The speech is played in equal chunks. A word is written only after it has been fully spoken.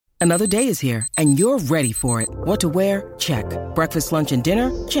Another day is here, and you're ready for it. What to wear? Check. Breakfast, lunch, and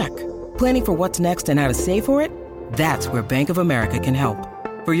dinner? Check. Planning for what's next and how to save for it? That's where Bank of America can help.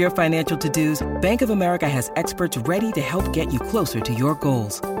 For your financial to-dos, Bank of America has experts ready to help get you closer to your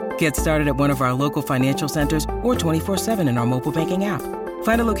goals. Get started at one of our local financial centers or 24/7 in our mobile banking app.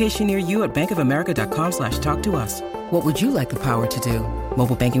 Find a location near you at bankofamerica.com/talktous. What would you like the power to do?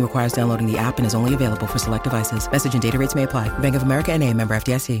 Mobile banking requires downloading the app and is only available for select devices. Message and data rates may apply. Bank of America N.A., member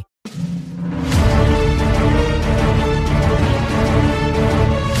FDIC.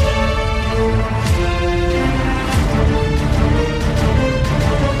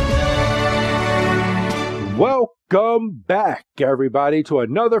 Welcome back, everybody, to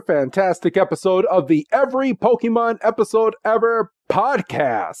another fantastic episode of the Every Pokemon Episode Ever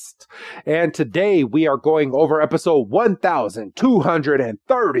podcast. And today we are going over episode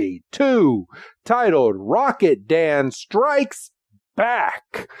 1232, titled Rocket Dan Strikes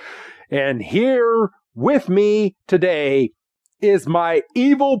Back. And here with me today is my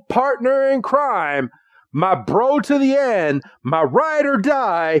evil partner in crime, my bro to the end, my ride or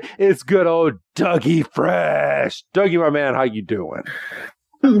die, is good old Dougie Fresh. Dougie, my man, how you doing?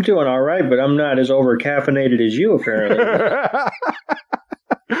 I'm doing all right, but I'm not as over-caffeinated as you, apparently.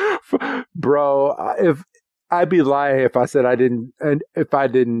 Bro, if I'd be lying if I said I didn't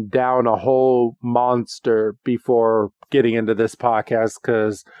down a whole monster before getting into this podcast,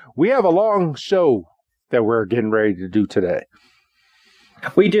 because we have a long show that we're getting ready to do today.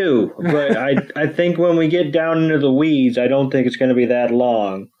 We do, but I think when we get down into the weeds, I don't think it's going to be that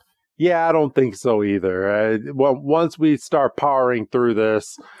long. Yeah, I don't think so either. Well, once we start powering through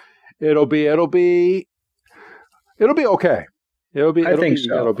this, it'll be okay. It'll be good.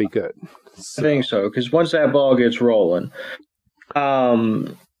 So. I think so, because once that ball gets rolling,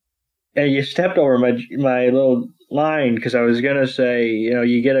 and you stepped over my little line, because I was gonna say,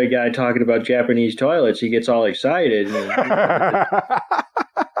 you get a guy talking about Japanese toilets, he gets all excited, and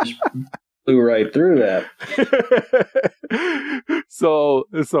just blew right through that. So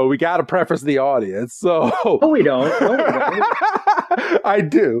we got to preface the audience. So no, we don't. I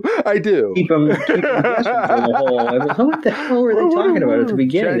do. Keep them guessing for the whole. What the hell were they talking about at the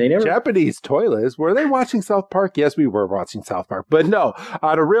beginning? Japanese toilets. Were they watching South Park? Yes, we were watching South Park. But no,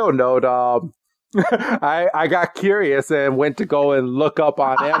 on a real note, I got curious and went to go and look up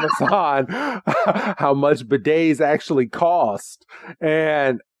on Amazon how much bidets actually cost.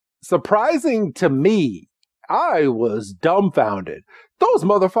 And surprising to me, I was dumbfounded. Those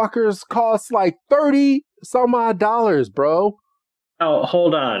motherfuckers cost like $30 some odd, bro. Oh,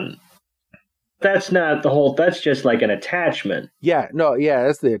 hold on. That's not the whole, that's just like an attachment. Yeah,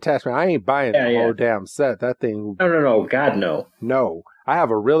 that's the attachment. I ain't buying the whole damn set. That thing. No, God, no. No. I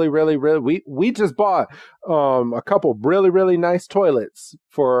have a really, we just bought a couple really, really nice toilets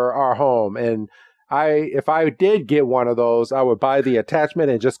for our home. And if I did get one of those, I would buy the attachment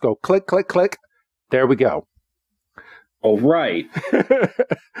and just go click, click, click. There we go. Oh, right.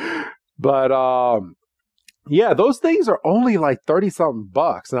 But, yeah, those things are only like 30 something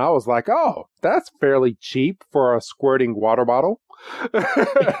bucks. And I was like, oh, that's fairly cheap for a squirting water bottle.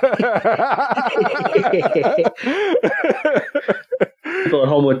 People at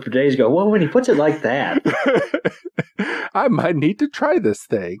home with bidets go, whoa, when he puts it like that. I might need to try this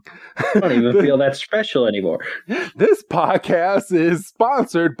thing. I don't even feel that special anymore. This podcast is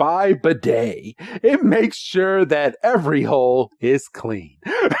sponsored by Bidet. It makes sure that every hole is clean.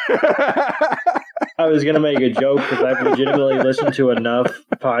 I was going to make a joke because I've legitimately listened to enough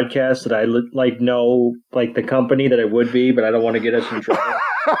podcasts that I know the company that it would be, but I don't want to get us in trouble.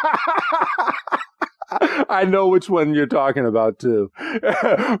 I know which one you're talking about, too.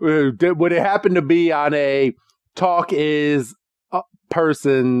 Would it happen to be on a Talk Is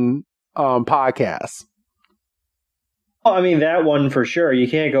Person podcast? Oh, I mean, that one for sure. You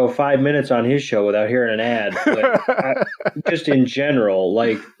can't go 5 minutes on his show without hearing an ad. But just in general,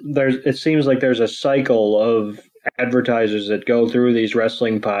 it seems like there's a cycle of advertisers that go through these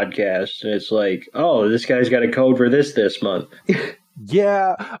wrestling podcasts, and it's like, oh, this guy's got a code for this month.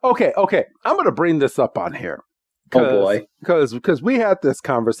 Yeah. Okay. I'm going to bring this up on here. Oh boy. Because we had this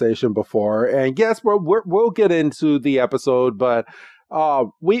conversation before, and yes, we'll get into the episode, but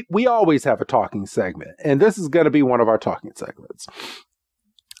we always have a talking segment, and this is going to be one of our talking segments.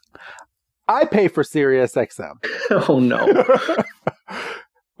 I pay for Sirius XM. Oh no.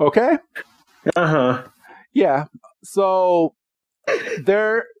 Okay. Uh-huh. Yeah. So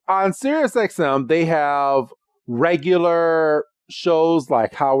they're on Sirius XM. They have regular shows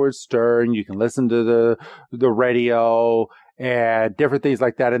like Howard Stern. You can listen to the radio, and different things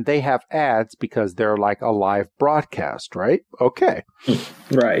like that. And they have ads because they're like a live broadcast, right? Okay.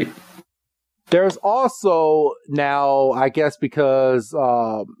 Right. There's also now, I guess, because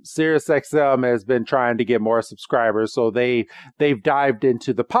SiriusXM has been trying to get more subscribers, so they've dived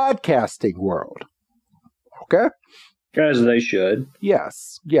into the podcasting world. Okay? As they should.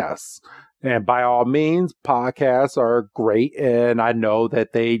 Yes. And by all means, podcasts are great, and I know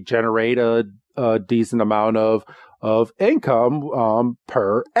that they generate a decent amount of income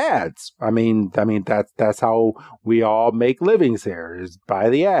per ads. I mean that's how we all make livings here, is by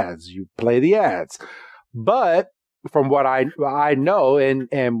the ads. You play the ads. But from what I know,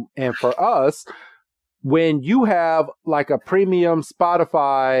 and for us, when you have like a premium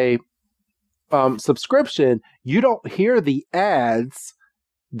Spotify subscription, you don't hear the ads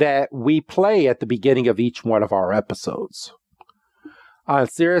that we play at the beginning of each one of our episodes. On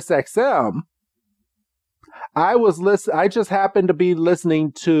SiriusXM, I just happened to be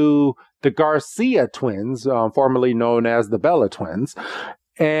listening to the Garcia twins, formerly known as the Bella twins,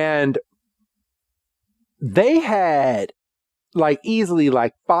 and they had easily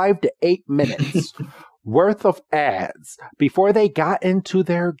 5 to 8 minutes worth of ads before they got into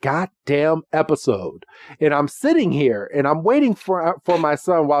their goddamn episode. And I'm sitting here and I'm waiting for my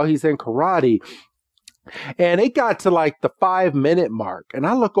son while he's in karate. And it got to the 5-minute mark. And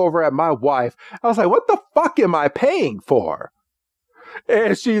I look over at my wife. I was like, what the fuck am I paying for?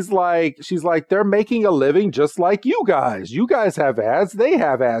 And she's like, they're making a living just like you guys. You guys have ads. They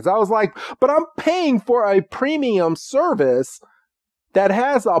have ads. I was like, but I'm paying for a premium service that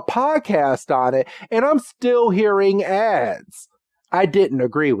has a podcast on it, and I'm still hearing ads. I didn't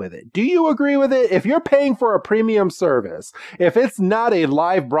agree with it. Do you agree with it? If you're paying for a premium service, if it's not a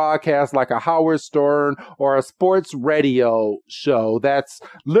live broadcast like a Howard Stern or a sports radio show that's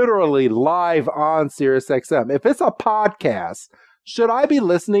literally live on SiriusXM, if it's a podcast, should I be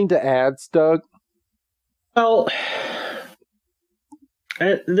listening to ads, Doug? Well,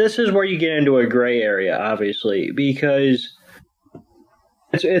 this is where you get into a gray area, obviously, because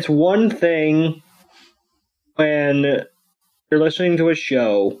it's one thing when you're listening to a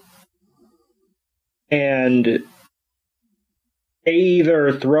show and they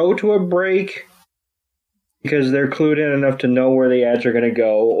either throw to a break because they're clued in enough to know where the ads are going to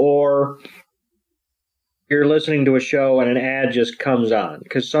go, or you're listening to a show and an ad just comes on,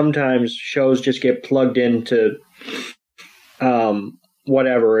 because sometimes shows just get plugged into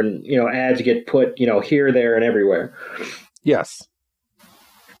whatever, and ads get put here, there, and everywhere. Yes.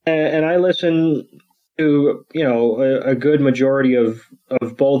 And I listen to a good majority of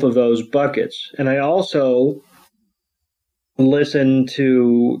both of those buckets, and I also listen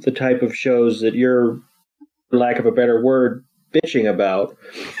to the type of shows that you're, for lack of a better word, bitching about,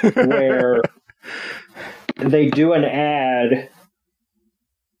 where they do an ad,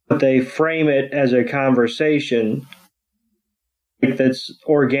 but they frame it as a conversation that's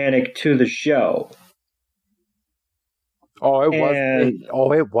organic to the show.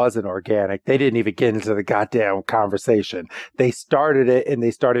 It wasn't organic. They didn't even get into the goddamn conversation. They started it and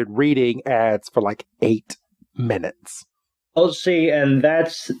they started reading ads for 8 minutes. Oh, see, and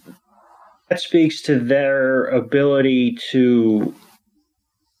that speaks to their ability to.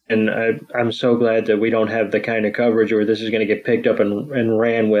 And I'm so glad that we don't have the kind of coverage where this is going to get picked up and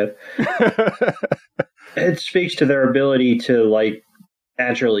ran with. It speaks to their ability to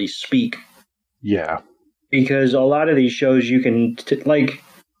naturally speak. Yeah. Because a lot of these shows you can,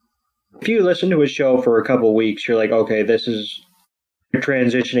 if you listen to a show for a couple of weeks, you're like, okay, this is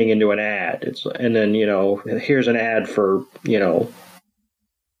transitioning into an ad. And then, here's an ad for,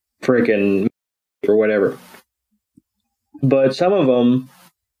 freaking or whatever. But some of them,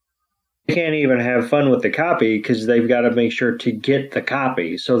 they can't even have fun with the copy because they've got to make sure to get the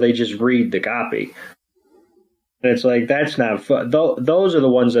copy. So they just read the copy. And it's that's not fun. Those are the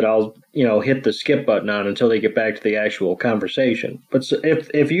ones that I'll, hit the skip button on until they get back to the actual conversation. But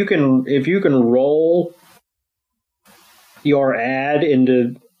if you can roll your ad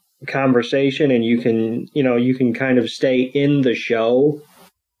into conversation and you can kind of stay in the show,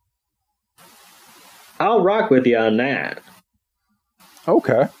 I'll rock with you on that.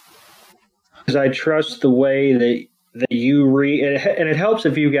 Okay. Because I trust the way that you read, and it helps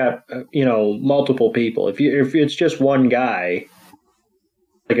if you got multiple people. If it's just one guy,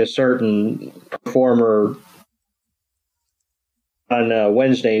 like a certain performer on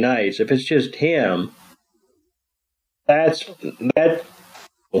Wednesday nights, if it's just him, that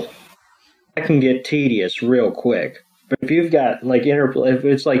can get tedious real quick. But if you've got if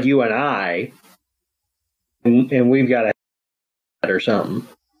it's like you and I, and we've got a or something,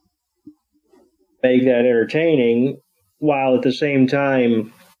 make that entertaining, while at the same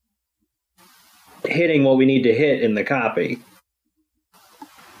time hitting what we need to hit in the copy.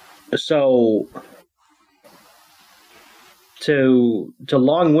 So to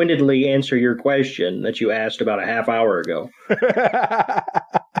long-windedly answer your question that you asked about a half hour ago,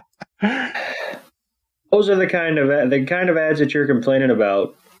 those are the kind of ads that you're complaining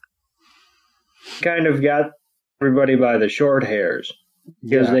about. Kind of got everybody by the short hairs.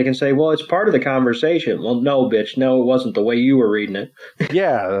 Because they can say, well, it's part of the conversation. Well, no, bitch. No, it wasn't the way you were reading it.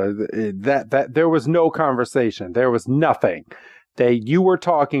 Yeah, that there was no conversation. There was nothing that you were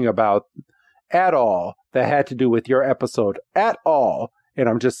talking about at all that had to do with your episode at all. And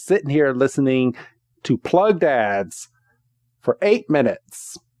I'm just sitting here listening to plugged ads for 8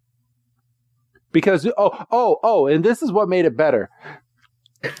 minutes. Because, and this is what made it better.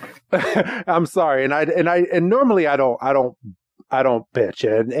 I'm sorry. And normally I don't bitch,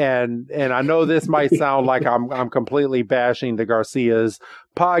 and I know this might sound like I'm completely bashing the Garcias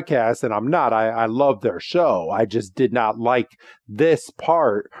podcast, and I'm not. I love their show. I just did not like this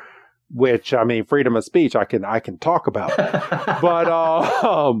part, which, I mean, freedom of speech I can talk about, but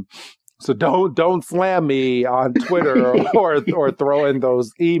so don't slam me on Twitter or throw in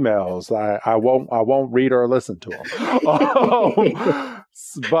those emails. I won't read or listen to them.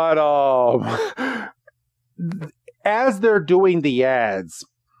 But as they're doing the ads,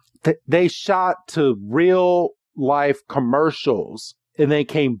 they shot to real life commercials and then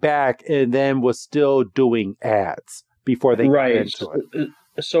came back and then was still doing ads before they got into it.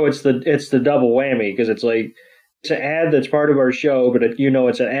 So it's the double whammy, because it's like, it's an ad that's part of our show, but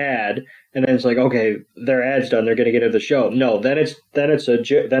it's an ad, and then it's like, okay, their ad's done, they're going to get into the show. No, then it's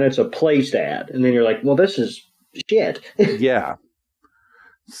a placed ad, and then you're like, well, this is shit. Yeah.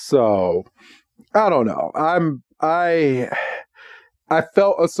 So I don't know. I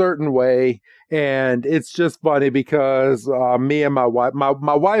felt a certain way, and it's just funny because me and my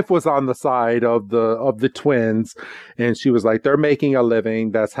wife was on the side of the twins, and she was like, they're making a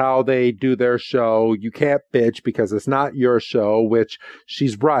living. That's how they do their show. You can't bitch because it's not your show, which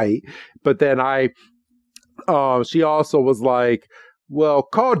she's right. But then she also was like, well,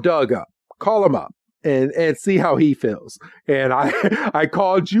 call Doug up, call him up. And see how he feels. And I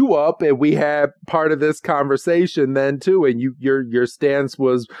called you up, and we had part of this conversation then too. And your stance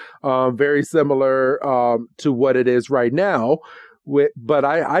was very similar to what it is right now. But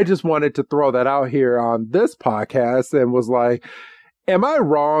I just wanted to throw that out here on this podcast and was like, am I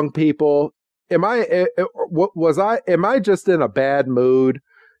wrong, people? Am I just in a bad mood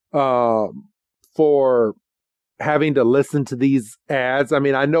for having to listen to these ads? I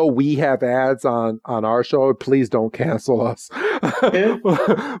mean, I know we have ads on our show. Please don't cancel us.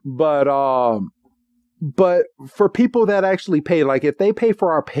 But for people that actually pay, like if they pay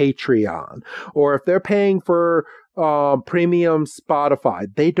for our Patreon, or if they're paying for premium Spotify,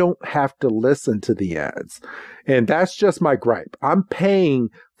 they don't have to listen to the ads. And that's just my gripe. I'm paying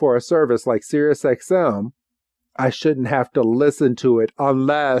for a service like SiriusXM. I shouldn't have to listen to it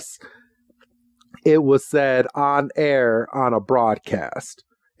unless it was said on air on a broadcast.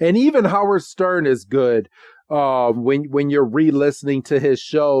 And even Howard Stern is good when you're re-listening to his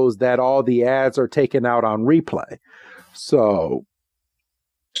shows, that all the ads are taken out on replay. So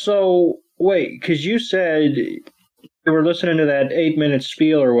wait, because you said you were listening to that 8-minute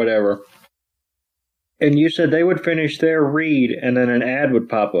spiel or whatever, and you said they would finish their read and then an ad would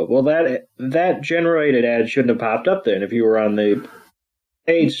pop up. Well, that generated ad shouldn't have popped up then if you were on the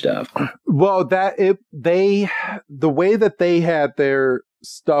paid stuff. Well, the way that they had their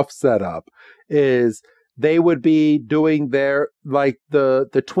stuff set up is they would be doing their, like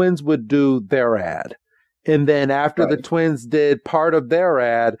the twins would do their ad. And then after the twins did part of their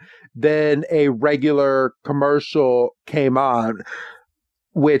ad, then a regular commercial came on,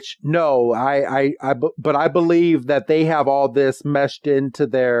 which but I believe that they have all this meshed into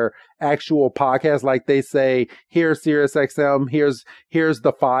their actual podcast. Like they say, here's SiriusXM, here's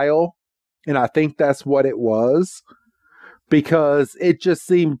the file. And I think that's what it was, because it just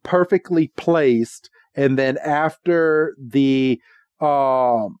seemed perfectly placed. And then after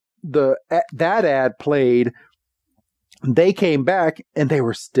that ad played, they came back and they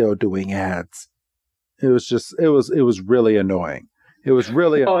were still doing ads. It was really annoying. It was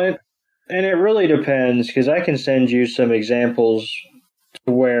really and it really depends, because I can send you some examples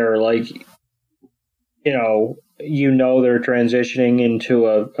where, like, they're transitioning into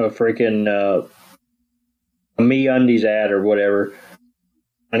a freaking a MeUndies ad or whatever.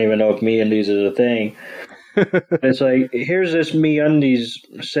 I don't even know if MeUndies is a thing. It's like, here's this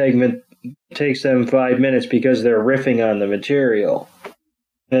MeUndies segment, takes them 5 minutes because they're riffing on the material.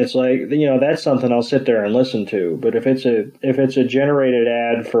 And it's like, that's something I'll sit there and listen to. But if it's a generated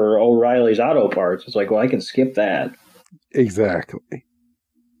ad for O'Reilly's Auto Parts, it's like, well, I can skip that. Exactly.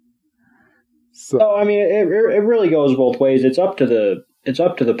 So I mean, it really goes both ways. It's up to the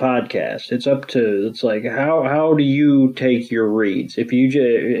podcast. It's like how do you take your reads? If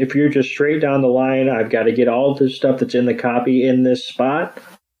you're just straight down the line, I've got to get all this stuff that's in the copy in this spot,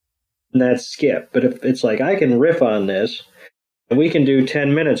 and that's skip. But if it's like I can riff on this, and we can do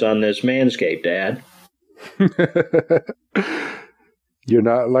 10 minutes on this Manscaped ad. You're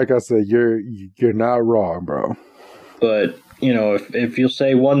not, like I said, you're not wrong, bro. But if you'll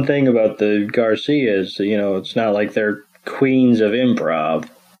say one thing about the Garcias, it's not like they're queens of improv.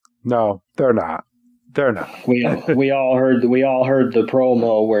 No, they're not. They're not. We all heard the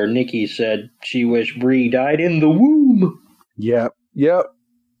promo where Nikki said she wished Brie died in the womb. Yep.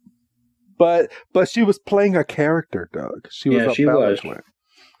 But she was playing a character, Doug. She was. She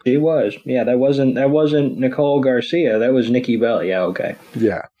was. Yeah, that wasn't Nicole Garcia. That was Nikki Bella. Yeah. Okay.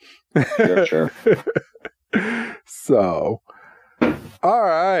 Yeah. Sure. So, all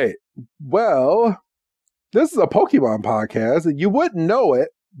right. Well, this is a Pokemon podcast, and you wouldn't know it,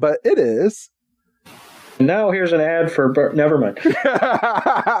 but it is. Now here's an ad for... Never mind.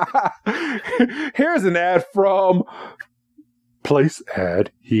 Here's an ad from... Place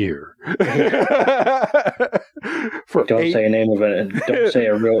ad here. Say a name of it.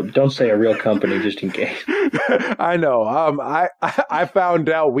 Don't say a real company just in case. I know. I found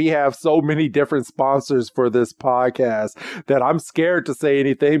out we have so many different sponsors for this podcast that I'm scared to say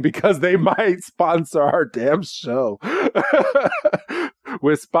anything because they might sponsor our damn show.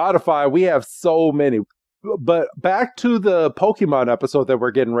 With Spotify, we have so many. But back to the Pokemon episode that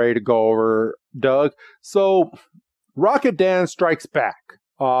we're getting ready to go over, Doug. So Rocket Dan Strikes Back.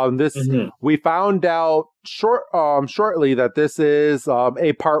 We found out shortly that this is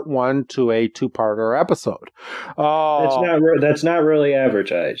a part 1 to a 2-parter episode. That's not really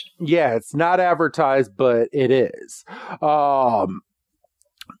advertised. Yeah, it's not advertised, but it is. I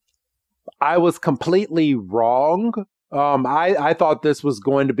was completely wrong. I thought this was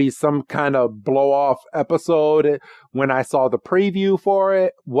going to be some kind of blow-off episode when I saw the preview for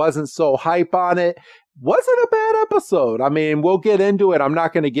it. Wasn't so hype on it. Wasn't a bad episode. I mean, we'll get into it. I'm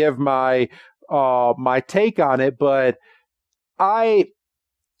not going to give my take on it, but I'd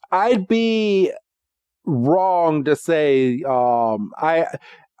be wrong to say I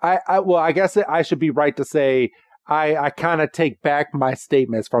guess I should be right to say I kind of take back my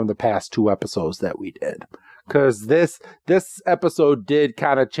statements from the past 2 episodes that we did. Because this episode did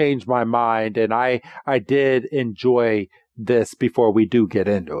kind of change my mind, and I did enjoy this before we do get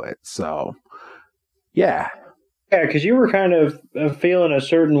into it. So, yeah. Yeah, because you were kind of feeling a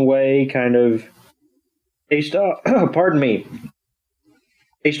certain way, kind of based off,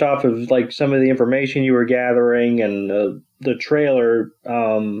 based off of like some of the information you were gathering and the trailer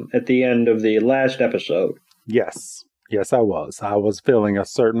at the end of the last episode. Yes, I was. I was feeling a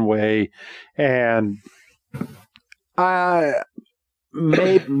certain way, and I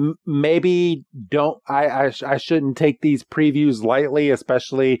maybe don't. I shouldn't take these previews lightly,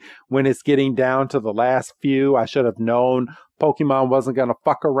 especially when it's getting down to the last few. I should have known Pokemon wasn't going to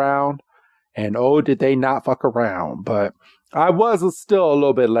fuck around, and oh, did they not fuck around? But I was still a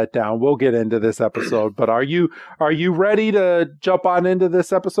little bit let down. We'll get into this episode, but are you ready to jump on into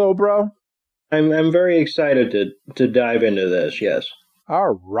this episode, bro? I'm very excited to dive into this. Yes.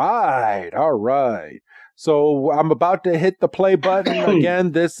 All right. So I'm about to hit the play button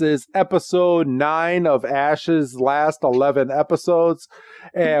again. This is episode 9 of Ash's last 11 episodes.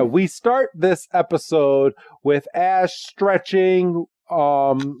 And we start this episode with Ash stretching,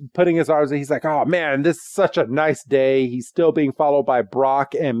 putting his arms in. He's like, oh man, this is such a nice day. He's still being followed by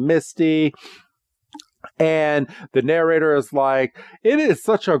Brock and Misty. And the narrator is like, it is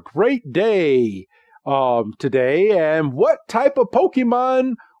such a great day today. And what type of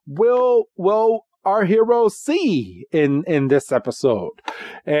Pokemon will our heroes see in this episode?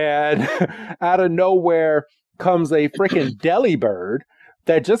 And out of nowhere comes a freaking Delibird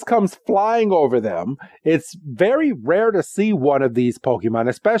that just comes flying over them. It's very rare to see one of these Pokemon,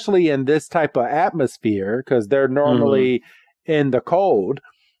 especially in this type of atmosphere, because they're normally in the cold.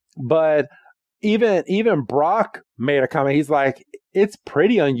 But even Brock made a comment. He's like, it's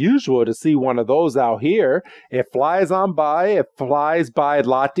pretty unusual to see one of those out here. It flies on by. It flies by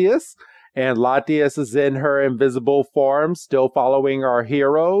Latias. And Latias is in her invisible form, still following our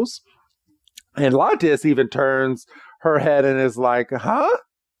heroes. And Latias even turns her head and is like, huh?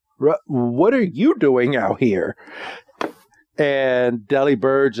 What are you doing out here? And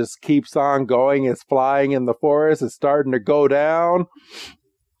Delibird just keeps on going. It's flying in the forest. It's starting to go down.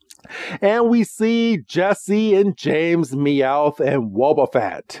 And we see Jesse and James Meowth and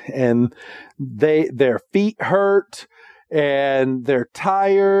Wobbuffet, and their feet hurt and they're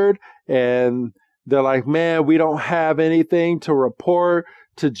tired, and they're like, man, we don't have anything to report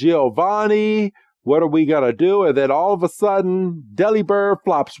to Giovanni. What are we going to do? And then all of a sudden, Delibird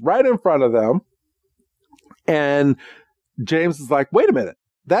flops right in front of them. And James is like, wait a minute,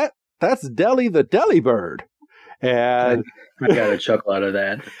 that's Deli the Delibird. And I got a chuckle out of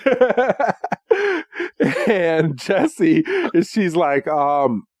that. And Jessie, she's like,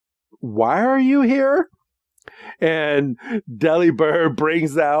 why are you here? And Delibird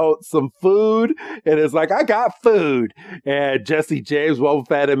brings out some food and is like, I got food. And Jesse, James,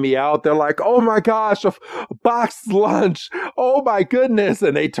 Wobbuffet, and Meowth, they're like, oh my gosh, a boxed lunch. Oh my goodness.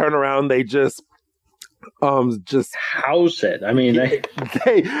 And they turn around, they just house it. I mean,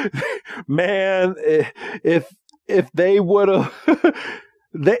 man, if they would have,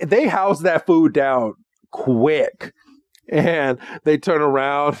 they housed that food down quick. And they turn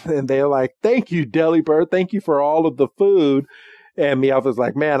around and they're like, thank you, Delibird. Thank you for all of the food. And Meowth is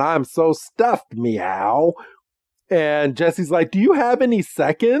like, man, I'm so stuffed, meow. And Jesse's like, do you have any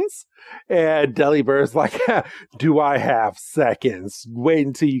seconds? And Delibird's like, do I have seconds? Wait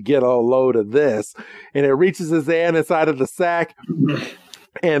until you get a load of this. And it reaches his hand inside of the sack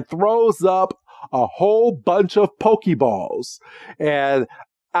and throws up a whole bunch of Pokeballs. And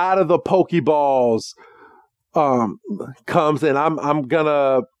out of the Pokeballs comes, and I'm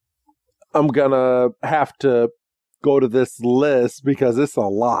gonna have to go to this list because it's a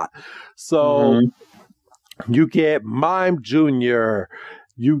lot. So you get Mime Jr.,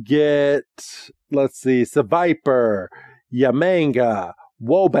 you get, let's see, Seviper, Yamanga,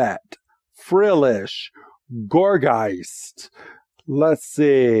 Wobbuffet, Frillish, Gorgeist, let's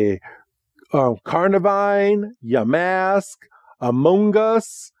see, Carnivine, Yamask,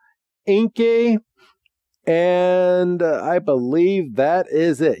 Amoonguss, Inkay, and I believe that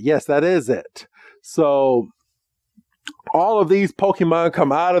is it. Yes, that is it. So all of these Pokemon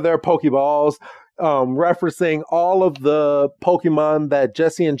come out of their Pokeballs, referencing all of the Pokemon that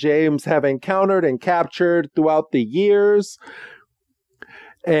Jesse and James have encountered and captured throughout the years.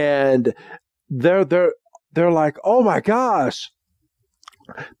 And they're like, oh my gosh,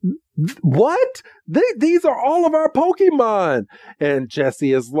 what? These are all of our Pokemon. And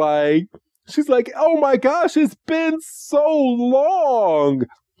Jesse is like, she's like, oh my gosh, it's been so long.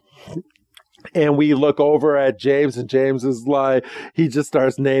 And we look over at James, and James is like, he just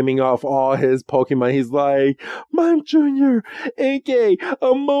starts naming off all his Pokemon. He's like, Mime Jr., Inkay,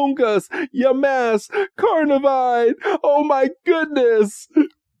 Amoonguss, Yamask, Carnivine. Oh my goodness.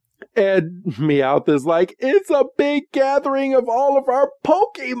 And Meowth is like, it's a big gathering of all of our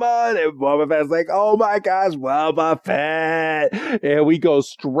Pokemon. And Wobbuffet's like, oh my gosh, Wobbuffet. And we go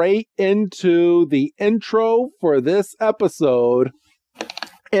straight into the intro for this episode.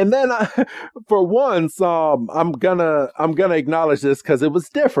 And then for once, I'm gonna acknowledge this because it was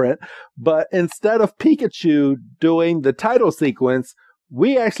different. But instead of Pikachu doing the title sequence,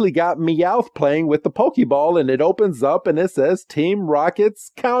 we actually got Meowth playing with the Pokeball, and it opens up and it says Team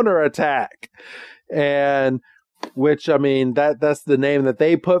Rocket's Counterattack. And which, I mean, that's the name that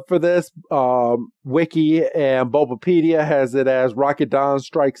they put for this. Wiki and Bulbapedia has it as Rocketdon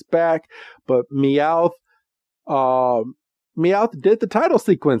Strikes Back, but Meowth did the title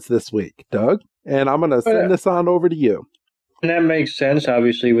sequence this week, Doug, and I'm going to send this on over to you. And that makes sense,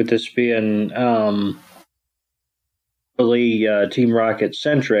 obviously, with this being really Team Rocket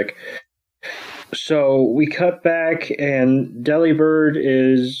centric. So we cut back, and Delibird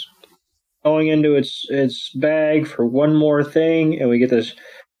is going into its bag for one more thing, and we get this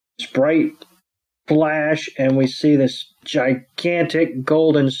bright flash, and we see this gigantic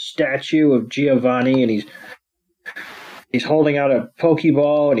golden statue of Giovanni, and he's holding out a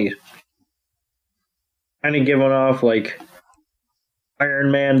Pokeball, and he's kind of giving off like Iron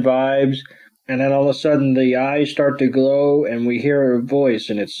Man vibes. And then all of a sudden the eyes start to glow, and we hear a voice,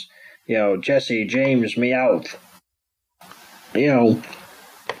 and it's, Jesse, James, Meowth. And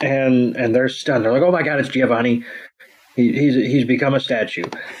they're stunned. They're like, oh my God, it's Giovanni. He's become a statue.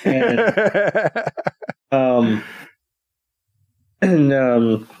 And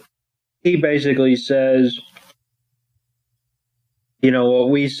he basically says, what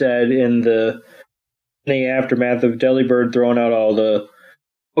we said in the aftermath of Delibird throwing out all the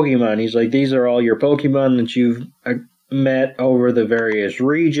Pokemon. He's like, these are all your Pokemon that you've met over the various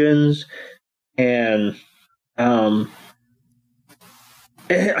regions. And, pardon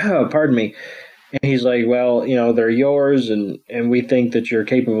me. And he's like, well, they're yours, and we think that you're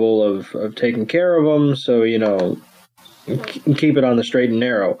capable of taking care of them. So, keep it on the straight and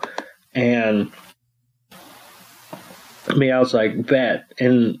narrow. And Meowth's like, bet.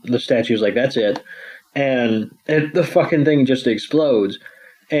 And the statue's like, that's it. And the fucking thing just explodes.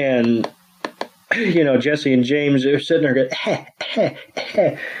 And, Jesse and James are sitting there going, heh, heh,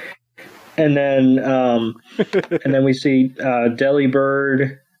 heh. And then we see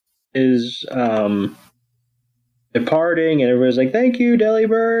Delibird is departing, and everybody's like, thank you,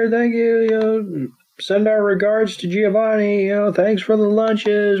 Delibird, thank you, send our regards to Giovanni, thanks for the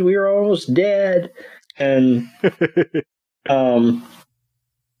lunches, we were almost dead. And and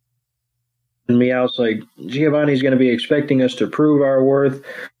Meowth's like, Giovanni's going to be expecting us to prove our worth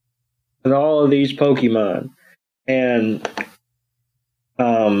with all of these Pokemon. And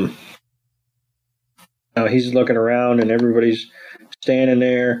he's looking around and everybody's standing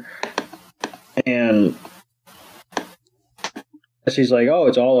there, and he's like, oh,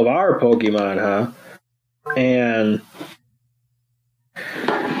 it's all of our Pokemon, huh? And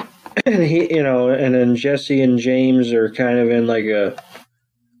he, and then Jesse and James are kind of in like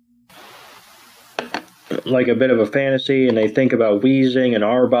a bit of a fantasy, and they think about Weezing and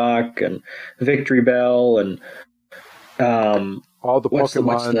Arbok and Victory Bell and all the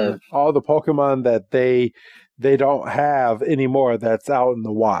Pokemon that they don't have anymore that's out in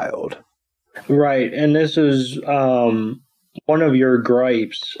the wild. Right, and this is one of your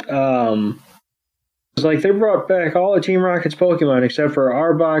gripes. It's like they brought back all of Team Rocket's Pokemon except for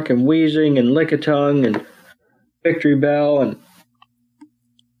Arbok and Weezing and Lickitung and Victory Bell and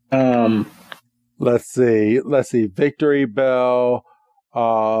let's see, Victory Bell,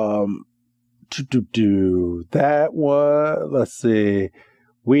 that one. Let's see.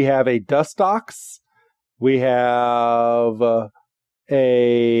 We have a Dustox. We have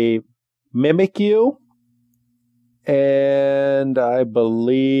a Mimikyu, and I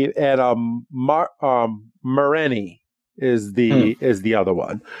believe, and Mareanie is the other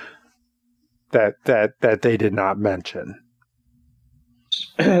one that they did not mention.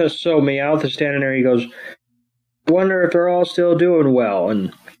 So Meowth is standing there. He goes, "Wonder if they're all still doing well."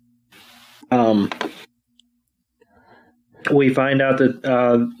 And we find out that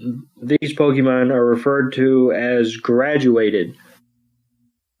these Pokemon are referred to as graduated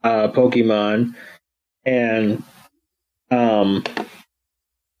Pokemon, and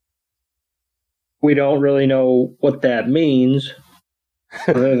we don't really know what that means,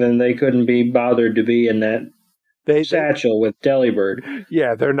 other than they couldn't be bothered to be in that satchel with Delibird.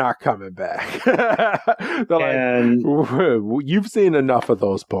 Yeah, they're not coming back. You've seen enough of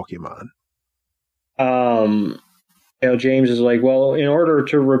those Pokemon. James is like, well, in order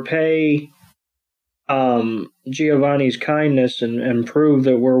to repay Giovanni's kindness and prove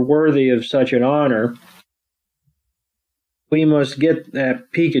that we're worthy of such an honor, we must get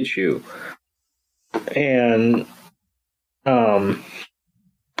that Pikachu. And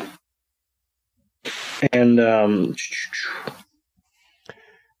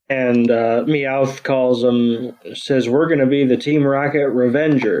Meowth calls them, says, we're going to be the Team Rocket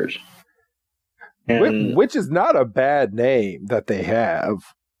Revengers. Which is not a bad name that they have.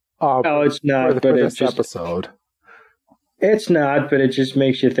 No, it's not. For this episode. It's not, but it just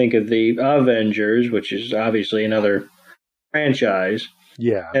makes you think of the Avengers, which is obviously another franchise.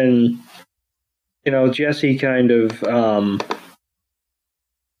 Yeah. And, Jesse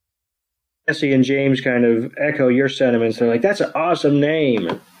and James kind of echo your sentiments. They're like, that's an awesome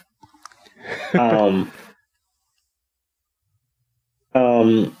name.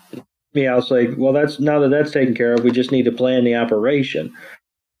 Meowth's like, well, now that that's taken care of, we just need to plan the operation.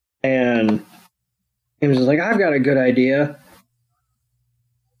 And James is like, I've got a good idea.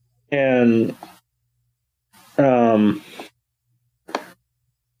 And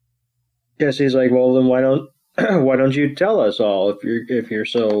Jesse's like, well, then why don't you tell us all if you're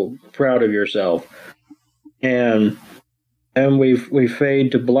so proud of yourself? And we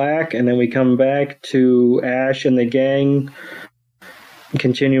fade to black, and then we come back to Ash and the gang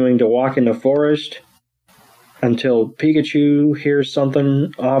continuing to walk in the forest until Pikachu hears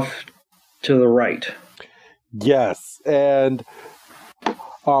something off to the right. Yes, and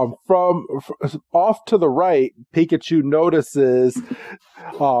from off to the right, Pikachu notices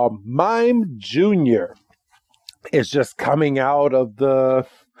Mime Jr. is just coming out of the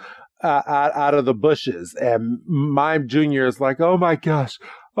bushes, and Mime Jr. is like, oh my gosh,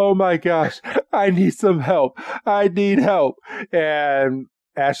 I need some help. I need help. And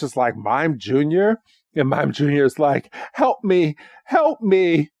Ash is like, Mime Jr.? And Mime Jr. is like, help me,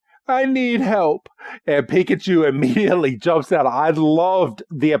 I need help. And Pikachu immediately jumps out. I loved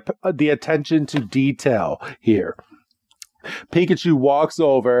the attention to detail here. Pikachu walks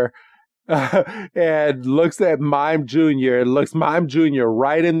over and looks at Mime Jr. and looks Mime Jr.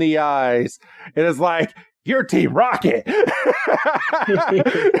 right in the eyes and is like, "You're Team Rocket."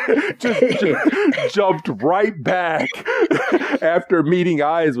 just jumped right back after meeting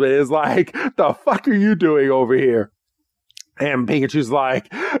eyes with it. Is like, "The fuck are you doing over here?" And Pikachu's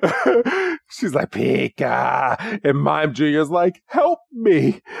like, she's like, "Pika." And Mime Jr. is like, "Help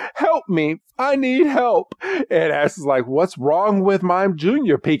me, I need help." And Ash is like, "What's wrong with Mime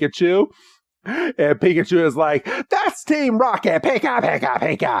Jr., Pikachu?" And Pikachu is like, "That's Team Rocket, Pika, Pika,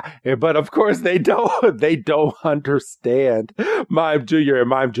 Pika." But of course they don't understand Mime Jr. And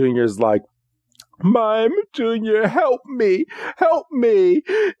Mime Jr. is like, "Mime Jr., help me.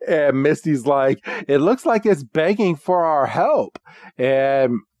 And Misty's like, "It looks like it's begging for our help."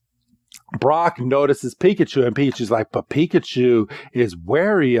 And Brock notices Pikachu, and Pikachu's like, "But Pikachu is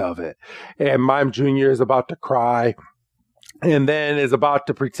wary of it." And Mime Jr. is about to cry. And then is about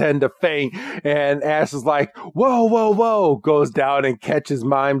to pretend to faint. And Ash is like, whoa, goes down and catches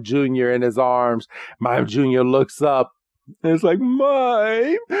Mime Jr. in his arms. Mime Jr. looks up. And it's like,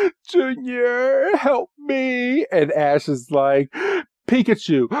 "Mime Jr., help me." And Ash is like,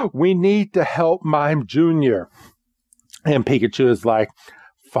 "Pikachu, we need to help Mime Jr." And Pikachu is like,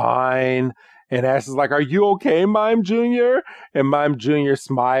 "Fine." And Ash is like, "Are you okay, Mime Jr.?" And Mime Jr.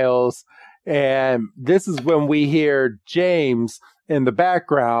 smiles. And this is when we hear James in the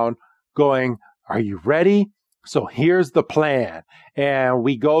background going, "Are you ready? So here's the plan." And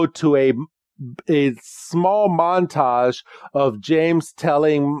we go to a small montage of James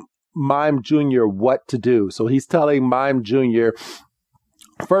telling Mime Jr. what to do. So he's telling Mime Jr.,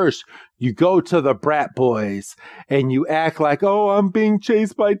 "First, you go to the Brat Boys and you act like, 'Oh, I'm being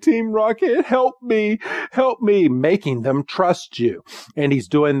chased by Team Rocket. Help me,' making them trust you." And he's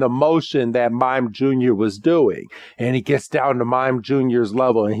doing the motion that Mime Jr. was doing. And he gets down to Mime Jr.'s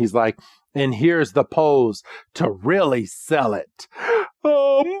level and he's like, "And here's the pose to really sell it.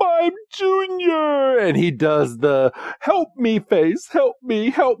 Oh, Mime Jr." And he does the "help me" face. "Help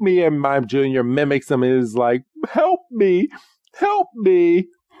me." And Mime Jr. mimics him and is like, "Help me."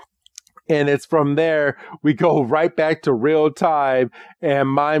 And it's from there, we go right back to real time. And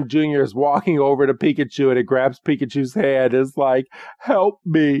Mime Jr. is walking over to Pikachu and it grabs Pikachu's hand. It's like, "Help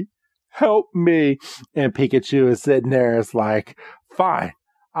me." And Pikachu is sitting there. It's like, "Fine.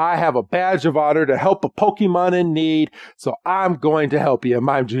 I have a badge of honor to help a Pokemon in need, so I'm going to help you." And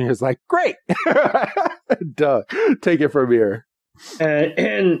Mime Jr. is like, "Great." Duh. Take it from here.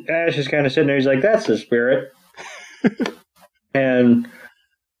 And Ash is kind of sitting there. He's like, "That's the spirit." And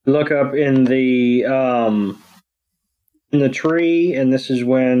look up in the tree, and this is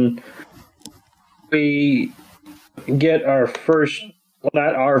when we get our first, well,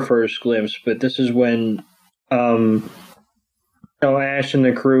 not our first glimpse, but this is when Ash and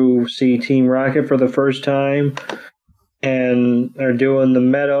the crew see Team Rocket for the first time, and they're doing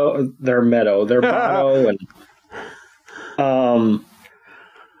their motto, and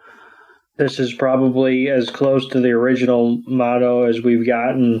this is probably as close to the original motto as we've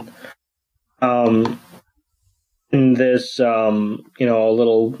gotten in this, a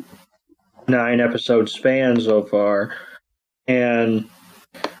little 9-episode span so far. And,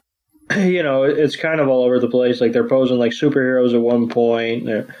 it's kind of all over the place. Like, they're posing like superheroes at one point,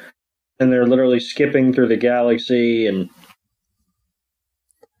 and they're literally skipping through the galaxy, and,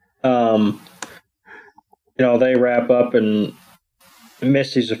 they wrap up, and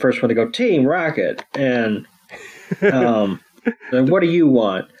Misty's the first one to go, "Team Rocket." And what do you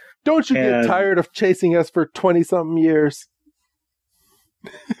want? Don't you get tired of chasing us for 20-something years?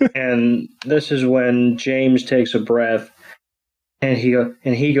 And this is when James takes a breath, and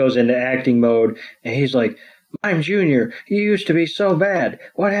he goes into acting mode, and he's like, "Mime Jr., you used to be so bad.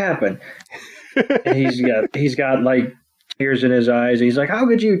 What happened?" And he's got like tears in his eyes. He's like, "How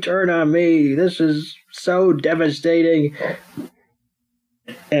could you turn on me? This is so devastating."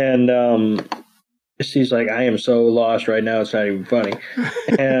 And Misty's like, "I am so lost right now, it's not even funny."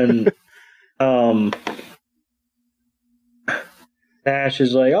 And Ash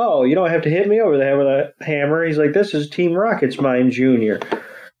is like, "Oh, you don't have to hit me over the head with a hammer." He's like, "This is Team Rocket's Mime Jr."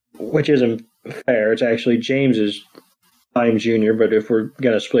 Which isn't fair. It's actually James's Mime Jr., but if we're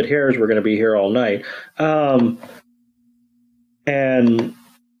going to split hairs, we're going to be here all night. And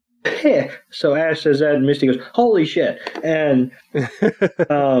so Ash says that, and Misty goes, "Holy shit!" And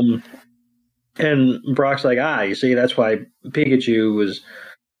and Brock's like, "You see, that's why Pikachu was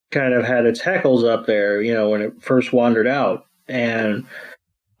kind of had its heckles up there, when it first wandered out." And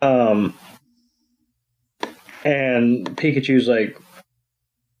Pikachu's like,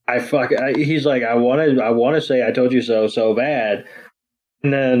 he's like, I want to say I told you so bad."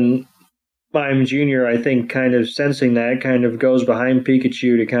 And then Mime Jr., I think, kind of sensing that, kind of goes behind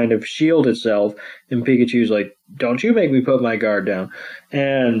Pikachu to kind of shield itself. And Pikachu's like, don't you make me put my guard down.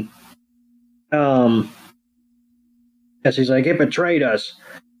 And, yes, he's like, it betrayed us.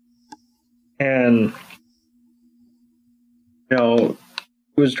 And, he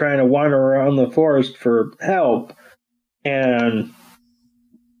was trying to wander around the forest for help. And,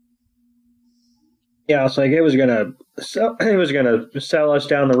 yeah, it's like it was gonna sell us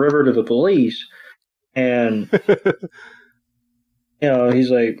down the river to the police, and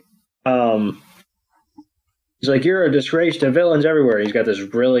he's like, you're a disgrace to villains everywhere. He's got this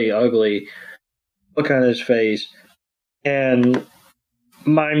really ugly look on his face, and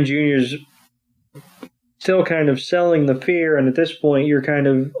Mime Jr.'s still kind of selling the fear, and at this point, you're kind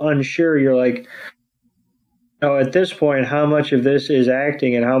of unsure. You're like, at this point, how much of this is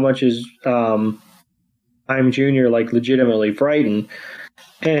acting and how much is Mime Jr. like legitimately frightened,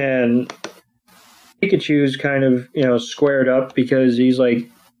 and Pikachu's kind of squared up because he's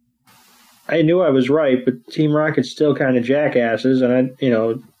like, I knew I was right, but Team Rocket's still kind of jackasses, and I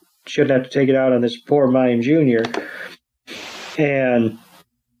shouldn't have to take it out on this poor Mime Jr. And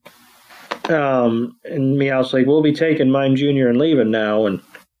Meowth's like, we'll be taking Mime Jr. and leaving now, and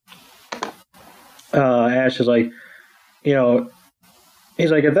Ash is like,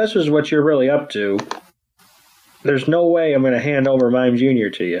 he's like, if this is what you're really up to, there's no way I'm going to hand over Mime Jr.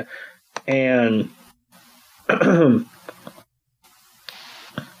 to you. And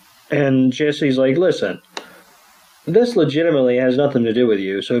and Jesse's like, listen, this legitimately has nothing to do with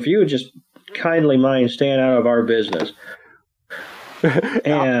you, so if you would just kindly mind staying out of our business.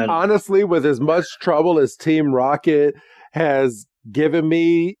 And honestly, with as much trouble as Team Rocket has given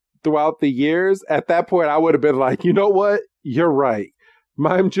me throughout the years, at that point I would have been like, you know what? You're right.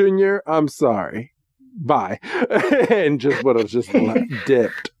 Mime Jr., I'm sorry. Bye. And just would have just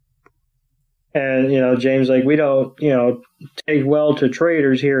dipped. And, James like, we don't, take well to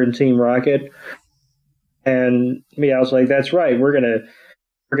traitors here in Team Rocket. And Meowth's like, that's right. We're gonna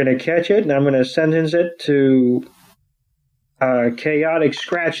catch it, and I'm gonna sentence it to chaotic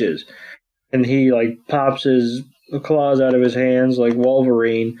scratches. And he like pops his claws out of his hands like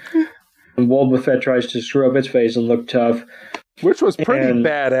Wolverine. And Wobbuffet tries to screw up its face and look tough. Which was pretty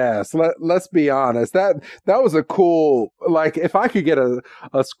badass. Let's be honest. That was a cool, like, if I could get a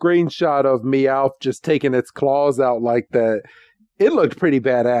screenshot of Meowth just taking its claws out like that, it looked pretty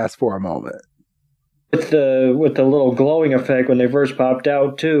badass for a moment. With the little glowing effect when they first popped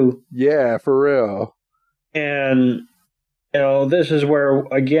out too. Yeah, for real. And this is where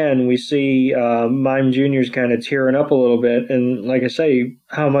again we see Mime Jr.'s kind of tearing up a little bit, and like I say,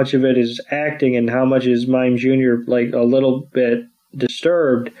 how much of it is acting and how much is Mime Jr. like a little bit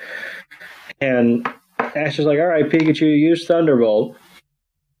disturbed. And Ash is like, all right, Pikachu, use Thunderbolt.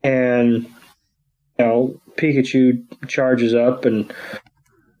 And Pikachu charges up and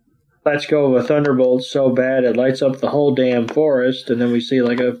lets go of a Thunderbolt so bad it lights up the whole damn forest, and then we see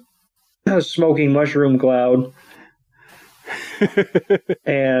like a smoking mushroom cloud.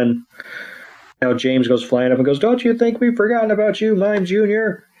 And James goes flying up and goes, don't you think we've forgotten about you, Mime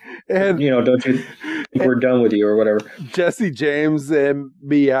Jr.? And don't you think we're done with you or whatever? Jesse James and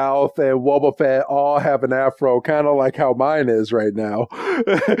Meowth and Wobbuffet all have an afro, kind of like how mine is right now.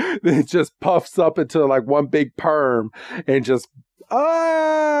 It just puffs up into like one big perm and just,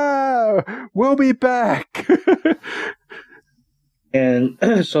 we'll be back. And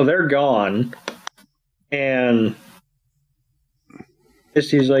so they're gone. And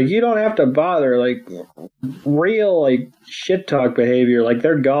he's like, you don't have to bother, like, real, like, shit talk behavior. Like,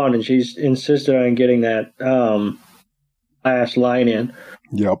 they're gone, and she's insisted on getting that last line in.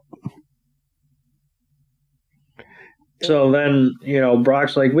 Yep. So then,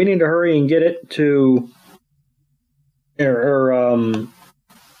 Brock's like, we need to hurry and get it to, we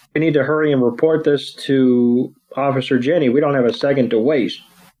need to hurry and report this to Officer Jenny. We don't have a second to waste.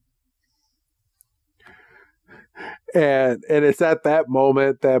 And it's at that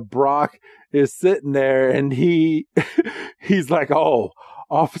moment that Brock is sitting there and he's like, oh,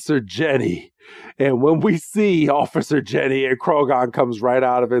 Officer Jenny. And when we see Officer Jenny, and Krogon comes right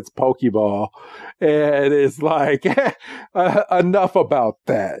out of its Pokeball, and it's like, enough about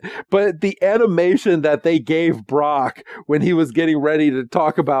that. But the animation that they gave Brock when he was getting ready to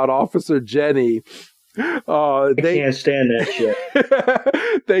talk about Officer Jenny, I can't stand that shit.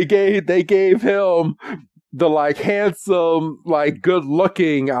 They gave him the like handsome, like good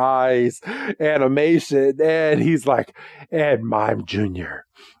looking eyes animation. And he's like, and Mime Jr.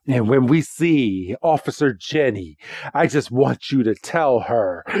 And when we see Officer Jenny, I just want you to tell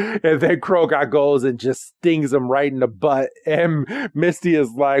her. And then Krogon goes and just stings him right in the butt. And Misty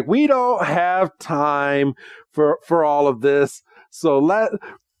is like, we don't have time for all of this. So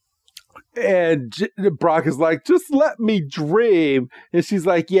Brock is like, just let me dream. And she's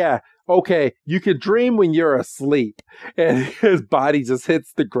like, yeah, okay, you can dream when you're asleep. And his body just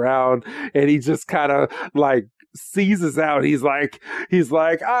hits the ground and he just kind of like seizes out. He's like,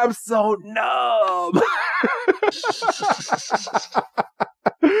 I'm so numb.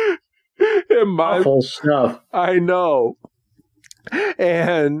 Awful stuff. I know.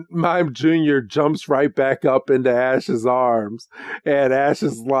 And Mime Jr. jumps right back up into Ash's arms. And Ash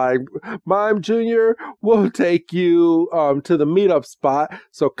is like, Mime Jr., we'll take you to the meetup spot.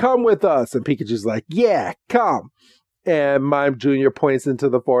 So come with us. And Pikachu's like, yeah, come. And Mime Jr. points into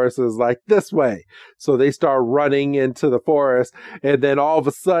the forest and is like, this way. So they start running into the forest. And then all of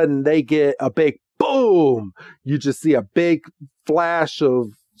a sudden they get a big boom. You just see a big flash of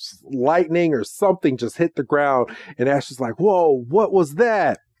lightning or something just hit the ground. And Ash is like, whoa, what was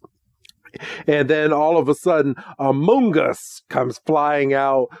that? And then all of a sudden, a Moongus comes flying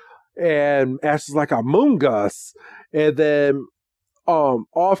out. And Ash is like, a Moongus. And then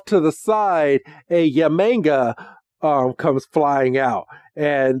off to the side, a Yamanga comes flying out,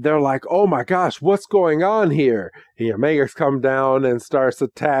 and they're like, oh my gosh, what's going on here? And Yamanga's come down and starts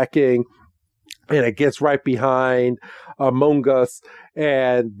attacking, and it gets right behind Among Us.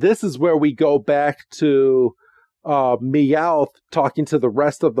 And this is where we go back to Meowth talking to the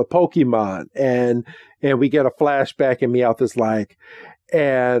rest of the Pokemon, and we get a flashback, and Meowth is like,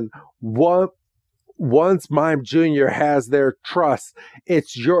 and once Mime Jr. has their trust,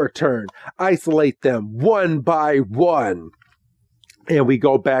 it's your turn. Isolate them one by one. And we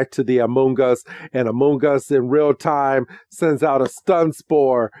go back to the Among Us, and Among Us in real time sends out a stun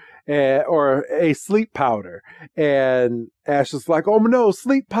spore or a sleep powder. And Ash is like, oh no,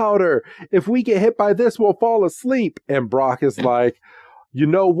 sleep powder. If we get hit by this, we'll fall asleep. And Brock is like, you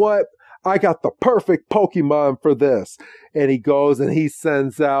know what? I got the perfect Pokemon for this. And he goes and he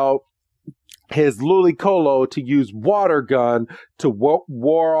sends out his Ludicolo to use water gun to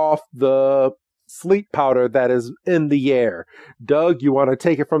war off the sleep powder that is in the air. Doug, you want to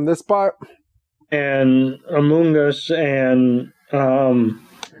take it from this spot? And Among Us and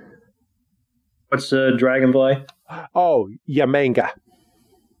what's the dragonfly? Oh, Yamanga.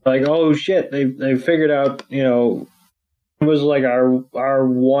 Like, oh shit, they figured out, it was like our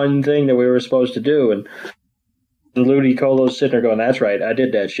one thing that we were supposed to do. And Ludicolo's sitting there going, that's right, I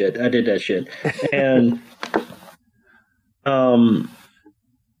did that shit. And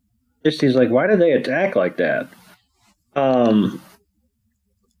Misty's like, why did they attack like that?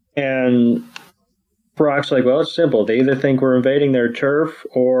 And Brock's like, well, it's simple. They either think we're invading their turf,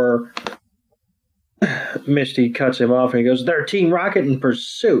 or Misty cuts him off and he goes, they're Team Rocket in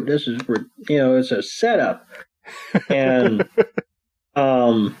pursuit. This is, it's a setup. And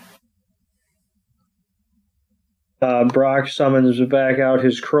Brock summons back out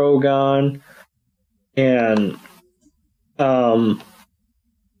his Krogon, and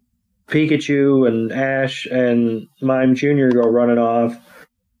Pikachu and Ash and Mime Jr. go running off,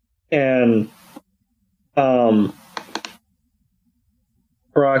 and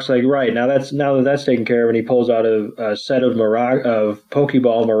Brock's like, right, now that that's taken care of, and he pulls out a set of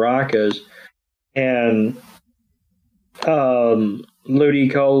Pokeball maracas, and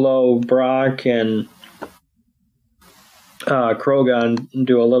Ludicolo, Brock, and Krogon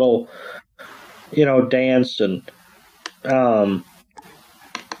do a little, dance, and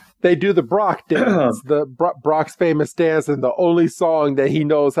they do the Brock dance, Brock's famous dance, and the only song that he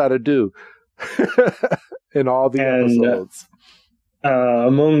knows how to do in all the episodes.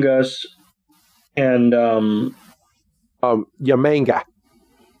 Among Us and Yamanga.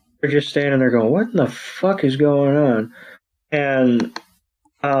 They're just standing there going, what in the fuck is going on? And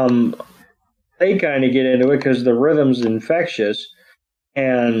they kind of get into it because the rhythm's infectious,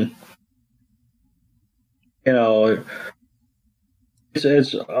 and it's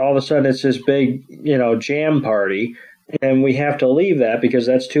all of a sudden it's this big jam party, and we have to leave that because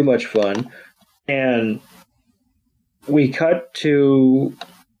that's too much fun. And we cut to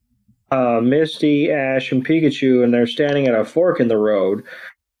Misty, Ash, and Pikachu, and they're standing at a fork in the road.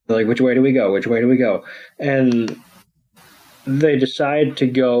 They're like, which way do we go? And they decide to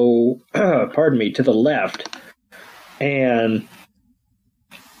go, to the left. And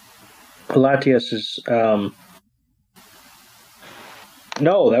Latias is,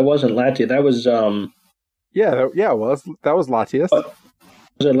 no, that wasn't Latias. That was Yeah, yeah. Well, that was Latias. Was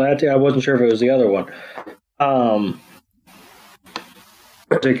it Latias? I wasn't sure if it was the other one.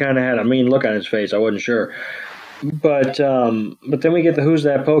 He kind of had a mean look on his face. I wasn't sure. But then we get the Who's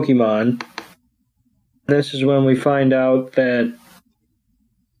That Pokemon. This is when we find out that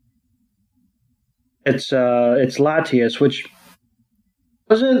it's Latias, which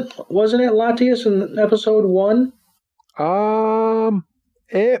wasn't it Latias in episode 1?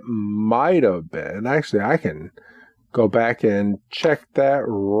 It might have been. Actually, I can go back and check that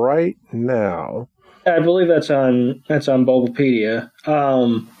right now. I believe that's on Bulbapedia.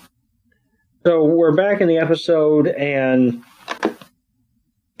 So we're back in the episode, and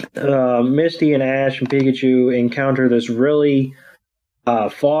Misty and Ash and Pikachu encounter this really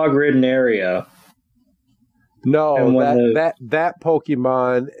fog-ridden area. No, that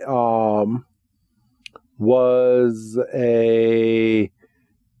Pokemon was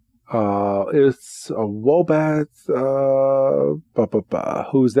it's a Wobbat.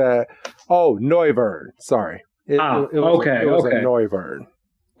 Who's that? Oh, Noivern. Sorry. It was a Noivern.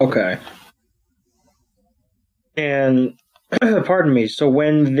 Okay. And pardon me. So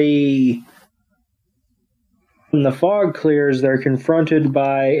when the fog clears, they're confronted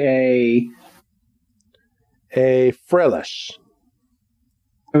by a Frillish.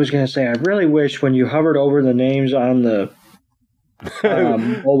 I was going to say, I really wish when you hovered over the names on the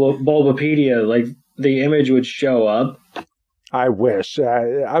Bulbapedia, like the image would show up. I wish.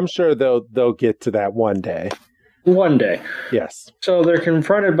 I'm sure they'll get to that one day. One day. Yes. So they're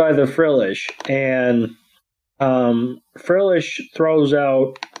confronted by the Frillish, and Frillish throws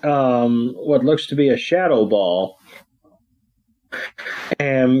out what looks to be a Shadow Ball.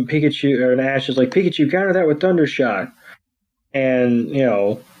 And Pikachu, or Ash is like, Pikachu, counter that with Thunder Shock. And,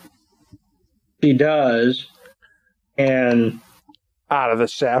 he does. And out of the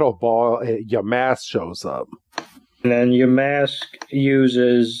Shadow Ball, Yamask shows up. And then Yamask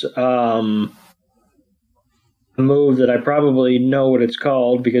uses a move that I probably know what it's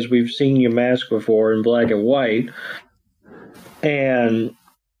called because we've seen Yamask before in Black and White. And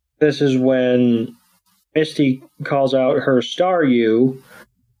this is when Misty calls out her Staryu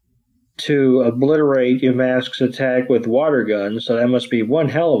to obliterate Yamask's attack with Water Gun, so that must be one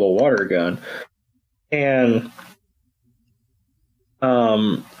hell of a Water Gun. And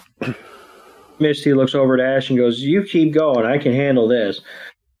Misty looks over at Ash and goes, "You keep going, I can handle this."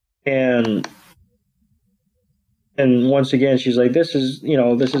 And once again, she's like, this has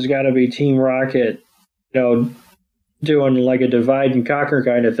got to be Team Rocket, doing like a divide and conquer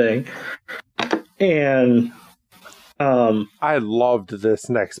kind of thing. And I loved this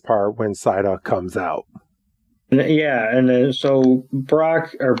next part when Psyduck comes out. Yeah, and then so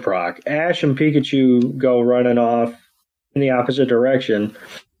Ash and Pikachu go running off in the opposite direction.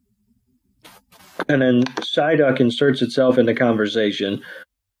 And then Psyduck inserts itself in the conversation.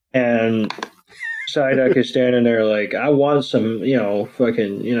 And Psyduck is standing there like, I want some, you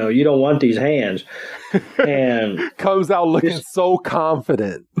don't want these hands. And comes out looking so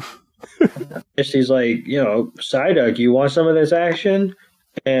confident. Misty's like, Psyduck, you want some of this action?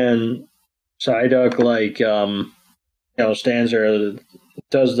 And Psyduck, stands there,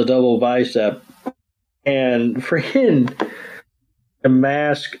 does the double bicep. And freaking the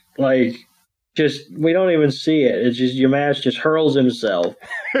mask, we don't even see it. It's just Yamask just hurls himself.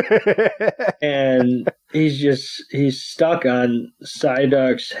 And he's stuck on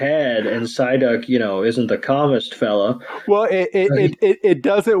Psyduck's head, and Psyduck, isn't the calmest fella. Well, it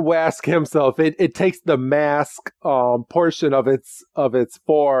doesn't wask himself. It takes the mask portion of its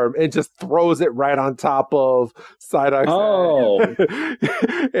form and just throws it right on top of Psyduck's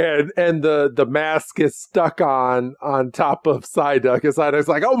head. and the mask is stuck on top of Psyduck, and Psyduck's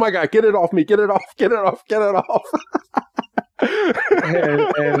like, "Oh my god, get it off me, get it off, get it off, get it off." and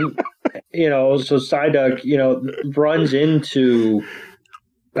so Psyduck, runs into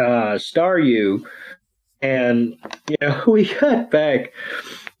Staryu, and we got back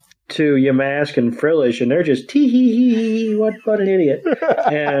to Yamask and Frillish, and they're just tee hee hee, what an idiot.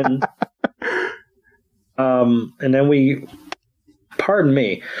 And then we come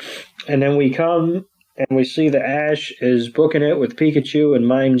and we see that Ash is booking it with Pikachu and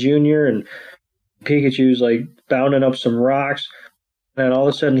Mime Jr., and Pikachu's bounding up some rocks, and all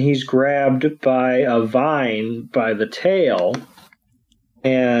of a sudden he's grabbed by a vine by the tail,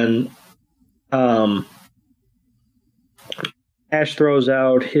 and Ash throws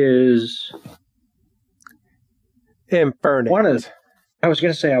out his Infernape. I was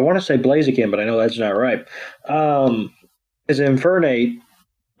going to say, I want to say Blaziken, but I know that's not right. His Infernape.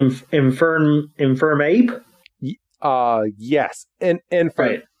 Yes.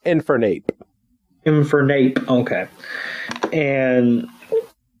 Infernape. Infernape. Okay. And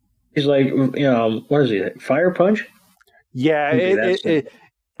he's like, what is he? Fire Punch? Yeah,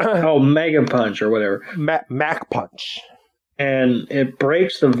 Mega Punch or whatever. Mac Punch. And it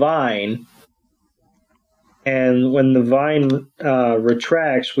breaks the vine. And when the vine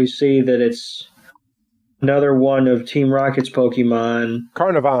retracts, we see that it's another one of Team Rocket's Pokemon.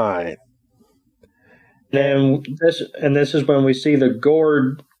 Carnivine. And this is when we see the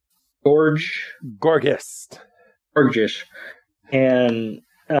Gorgeous. And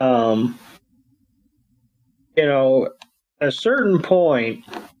at a certain point,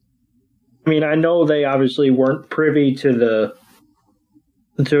 I mean, I know they obviously weren't privy to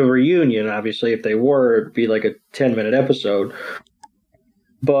a reunion. Obviously, if they were, it'd be like a 10-minute episode.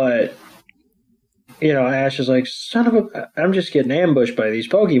 But Ash is like, I'm just getting ambushed by these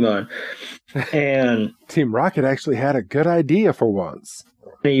Pokemon. And Team Rocket actually had a good idea for once.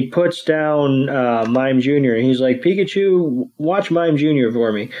 He puts down Mime Jr. and he's like, Pikachu, watch Mime Jr.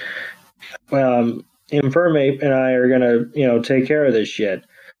 for me. Infernape and I are gonna, take care of this shit.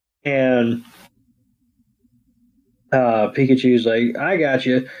 And Pikachu's like, I got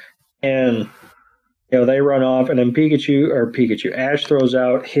you. And they run off, and then Ash throws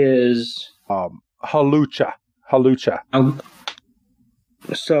out his Halucha.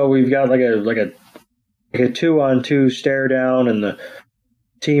 So we've got like a 2-on-2 stare down, and the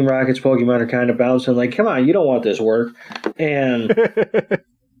Team Rocket's Pokemon are kind of bouncing like, come on, you don't want this work. And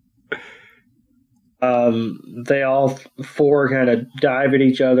they all four kind of dive at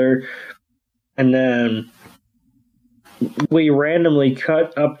each other, and then we randomly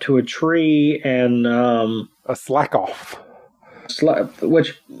cut up to a tree and a slack off.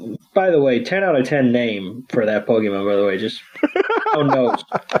 Which, by the way, 10 out of 10 name for that Pokemon, by the way, just no notes.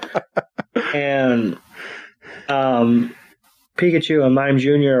 And Pikachu and Mime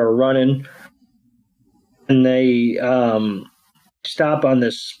Jr. are running, and they stop on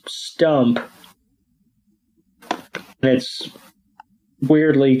this stump, and it's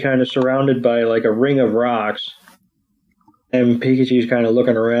weirdly kind of surrounded by like a ring of rocks, and Pikachu's kind of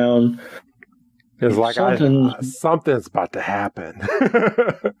looking around. It's like something's about to happen.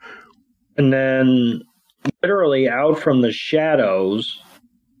 And then literally out from the shadows,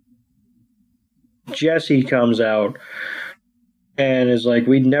 Jessie comes out and is like,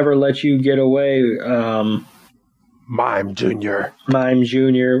 we'd never let you get away, Mime Jr.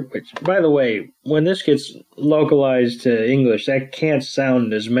 Which, by the way, when this gets localized to English, that can't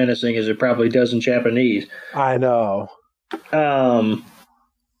sound as menacing as it probably does in Japanese. I know.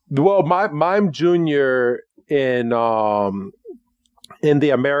 Well, Mime Jr. in the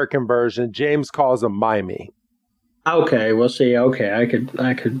American version, James calls him Mimey. Okay, we'll see. Okay, I could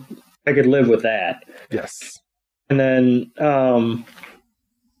live with that. Yes. And then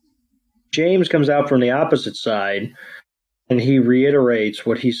James comes out from the opposite side, and he reiterates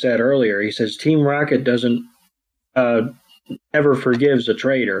what he said earlier. He says, Team Rocket doesn't ever forgives a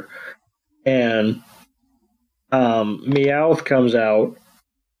traitor. And Meowth comes out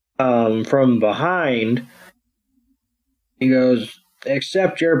from behind. He goes,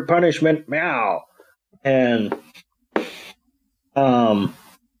 accept your punishment, meow. And Pikachu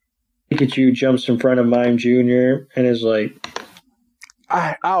jumps in front of Mime Jr. and is like,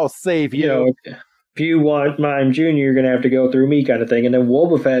 I'll save you. If you want Mime Jr., you're going to have to go through me, kind of thing. And then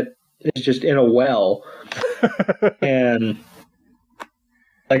Wobbuffet is just in a well. And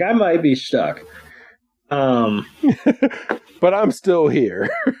like, I might be stuck. But I'm still here.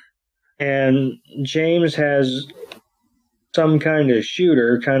 And James has some kind of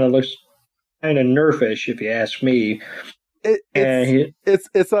shooter, kind of looks kind of nerfish, if you ask me. It's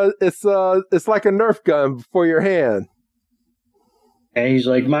like a Nerf gun for your hand. And he's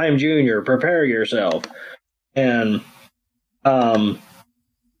like, Mime Jr., prepare yourself. And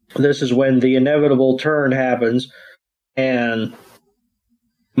this is when the inevitable turn happens, and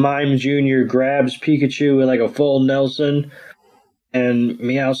Mime Jr. grabs Pikachu in like a full Nelson, and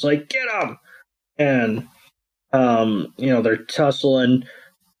Meowth's like, get him! And, they're tussling,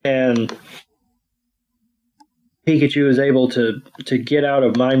 and Pikachu is able to get out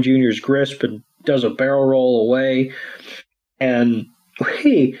of Mime Jr.'s grasp and does a barrel roll away. And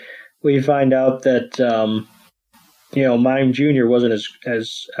we find out that, Mime Jr. wasn't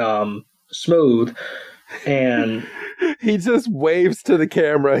as smooth, and he just waves to the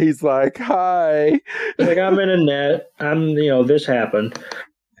camera. He's like, hi. He's like, I'm in a net. This happened.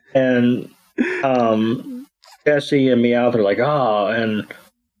 And Jessie and Meowth are like, oh, and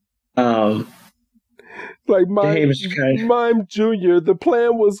like Mime Jr., the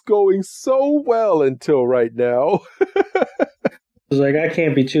plan was going so well until right now. was like, I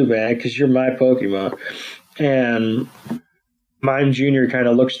can't be too bad because you're my Pokemon. And Mime Jr. kind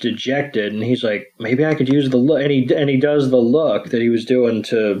of looks dejected, and he's like, maybe I could use the look. And he does the look that he was doing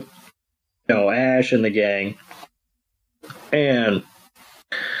to, Ash and the gang. And,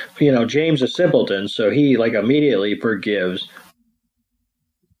 James is simpleton, so he, immediately forgives.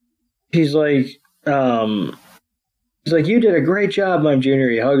 He's like, you did a great job, Mime Jr.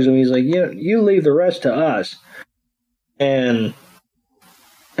 He hugs him. He's like, you leave the rest to us. And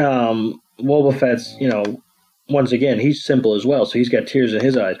Wobbuffet's, once again, he's simple as well, so he's got tears in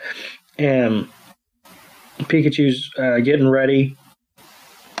his eyes. And Pikachu's getting ready,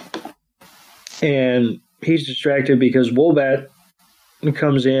 and he's distracted because Wobbat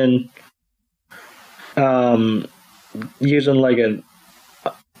comes in using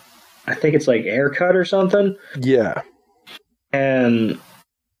I think it's air cut or something. Yeah. And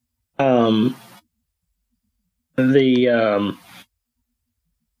the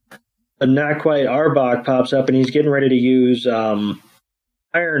not quite Arbok pops up, and he's getting ready to use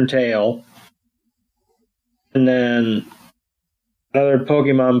Iron Tail, and then another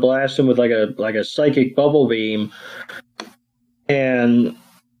Pokemon blasts him with like a psychic bubble beam, and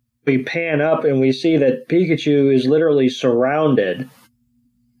we pan up and we see that Pikachu is literally surrounded,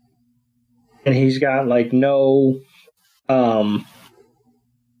 and he's got no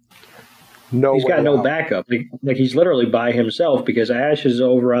he's got no backup. He's literally by himself because Ash is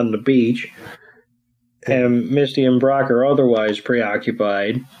over on the beach, and Misty and Brock are otherwise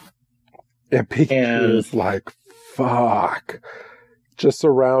preoccupied. And Pikachu is like, fuck. Just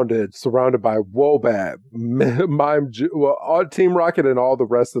surrounded by Wobbat, Team Rocket, and all the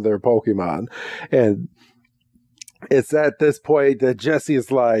rest of their Pokemon. And it's at this point that Jessie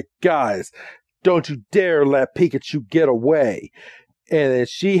is like, guys, don't you dare let Pikachu get away. And then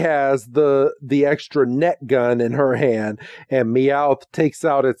she has the extra net gun in her hand, and Meowth takes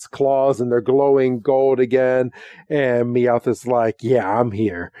out its claws, and they're glowing gold again. And Meowth is like, yeah, I'm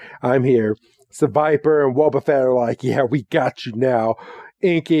here. So Viper and Wobbuffet are like, yeah, we got you now.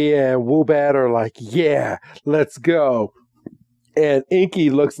 Inky and Woobat are like, yeah, let's go. And Inky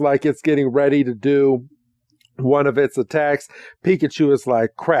looks like it's getting ready to do one of its attacks. Pikachu is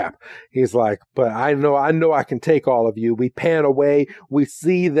like, crap. He's like, but I know I can take all of you. We pan away. We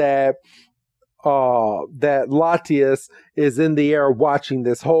see that Latias is in the air watching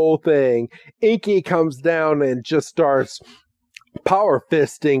this whole thing. Inky comes down and just starts power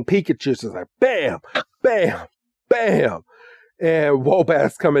fisting Pikachu. Is like, bam, bam, bam. And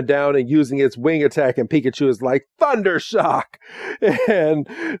Wobbat's coming down and using its wing attack, and Pikachu is like, Thunder Shock! And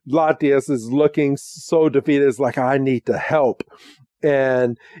Latias is looking so defeated, it's like, I need to help.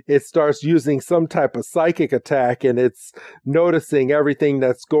 And it starts using some type of psychic attack, and it's noticing everything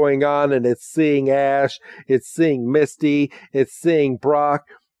that's going on, and it's seeing Ash, it's seeing Misty, it's seeing Brock.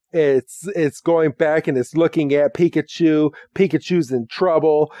 It's going back and it's looking at Pikachu. Pikachu's in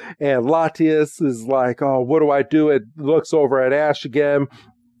trouble, and Latias is like, oh, what do I do? It looks over at Ash again,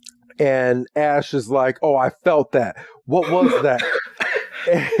 and Ash is like, oh, I felt that. What was that?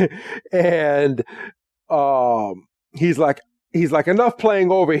 and he's like, enough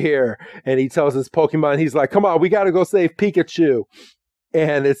playing over here. And he tells his Pokemon, he's like, come on, we got to go save Pikachu.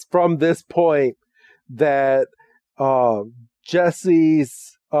 And it's from this point that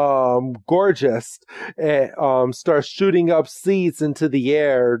Jessie's Gorgeous starts shooting up seeds into the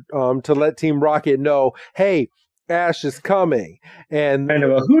air to let Team Rocket know, hey, Ash is coming. And kind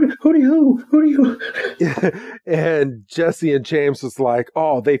of a who do you and Jessie and James was like,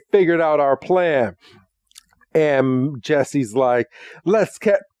 oh, they figured out our plan. And Jessie's like, let's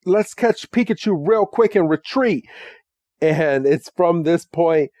catch Pikachu real quick and retreat. And it's from this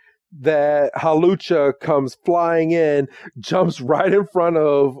point that Hawlucha comes flying in, jumps right in front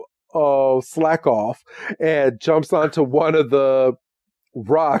of Slackoff, and jumps onto one of the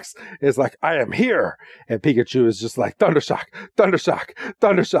rocks. Is like, I am here. And Pikachu is just like, Thundershock, Thundershock,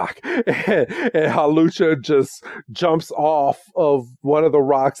 Thundershock. And Hawlucha just jumps off of one of the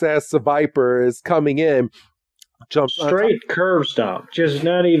rocks as Seviper is coming in. Jumps straight curve stomp, just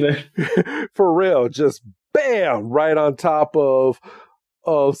not even for real, just bam, right on top of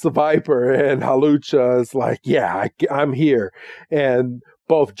Seviper. And Hawlucha is like, yeah, I'm here. And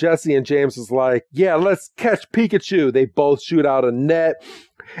both Jessie and James was like, yeah, let's catch Pikachu. They both shoot out a net.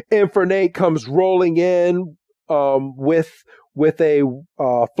 Infernape comes rolling in with a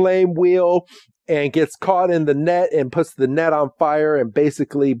flame wheel and gets caught in the net and puts the net on fire, and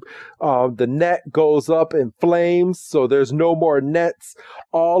basically the net goes up in flames, so there's no more nets.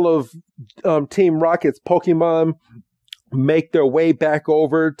 All of Team Rocket's Pokemon make their way back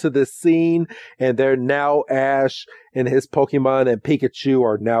over to the scene, and they're now Ash and his Pokemon and Pikachu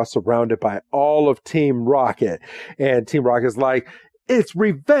are now surrounded by all of Team Rocket. And Team Rocket's like, it's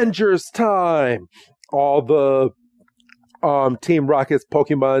Revengers time! All the Team Rocket's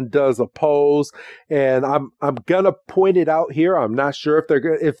Pokemon does a pose, and I'm gonna point it out here. I'm not sure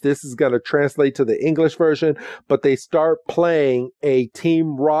if this is gonna translate to the English version, but they start playing a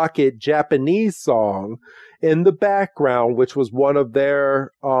Team Rocket Japanese song in the background, which was one of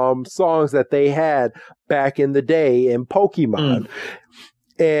their songs that they had back in the day in Pokemon.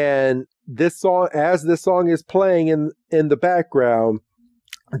 And this song is playing in the background,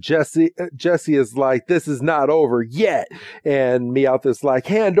 Jesse is like, this is not over yet. And Meowth is like,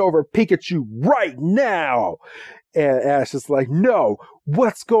 hand over Pikachu right now. And Ash is like, no,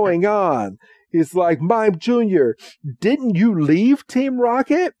 what's going on? He's like, Mime Jr., didn't you leave Team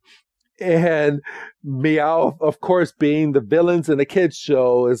Rocket? And Meowth, of course, being the villains in a kid's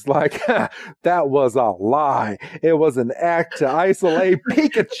show, is like, that was a lie. It was an act to isolate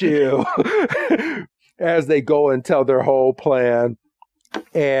Pikachu. As they go and tell their whole plan.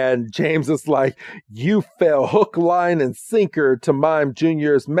 And James is like, you fell hook, line, and sinker to Mime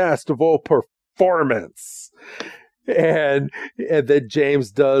Jr.'s masterful performance. And then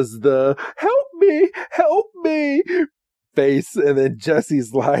James does the help me face. And then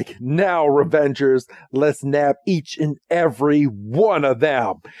Jesse's like, now, Revengers, let's nab each and every one of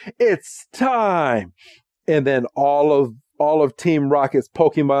them. It's time. And then all of Team Rocket's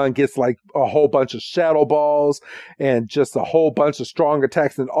Pokemon gets like a whole bunch of Shadow Balls and just a whole bunch of strong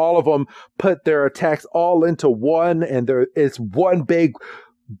attacks, and all of them put their attacks all into one, and it's one big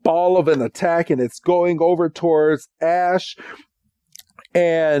ball of an attack, and it's going over towards Ash.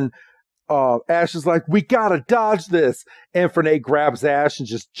 And Ash is like, we gotta dodge this. Infernape grabs Ash and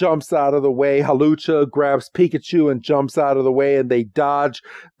just jumps out of the way. Hawlucha grabs Pikachu and jumps out of the way, and they dodge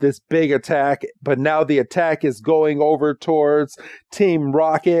this big attack. But now the attack is going over towards Team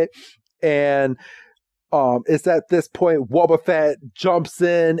Rocket. And it's at this point Wobbuffet jumps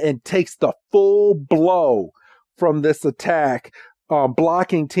in and takes the full blow from this attack,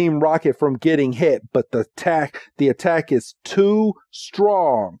 blocking Team Rocket from getting hit. But the attack is too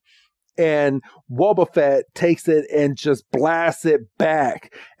strong. And Wobbuffet takes it and just blasts it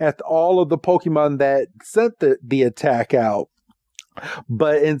back at all of the Pokemon that sent the attack out.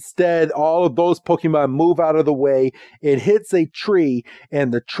 But instead, all of those Pokemon move out of the way. It hits a tree,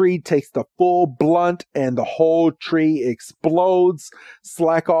 and the tree takes the full blunt, and the whole tree explodes.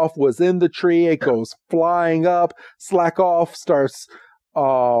 Slackoff was in the tree. It goes flying up. Slackoff starts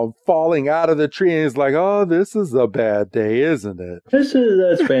falling out of the tree, and he's like, oh, this is a bad day, isn't it? That's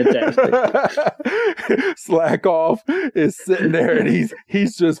fantastic. Slackoff is sitting there, and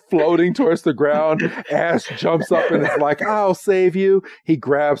he's just floating towards the ground. Ash jumps up and is like, I'll save you. He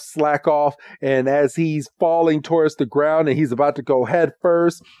grabs Slackoff, and as he's falling towards the ground and he's about to go head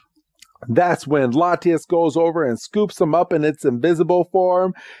first, that's when Latias goes over and scoops him up in its invisible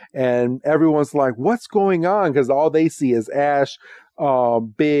form, and everyone's like, what's going on? Because all they see is Ash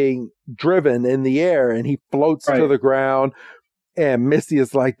being driven in the air, and he floats to the ground. And Misty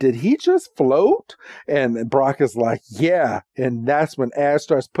is like, did he just float? And Brock is like, yeah. And that's when Ash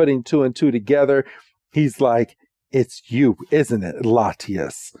starts putting two and two together. He's like, it's you, isn't it,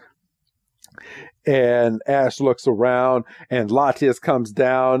 Latias? And Ash looks around, and Latias comes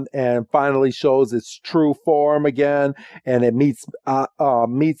down and finally shows its true form again, and it meets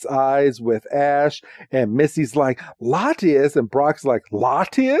eyes with Ash, and Misty's like, Latias, and Brock's like,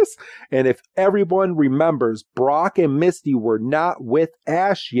 Latias? And if everyone remembers, Brock and Misty were not with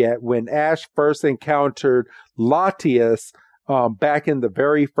Ash yet when Ash first encountered Latias back in the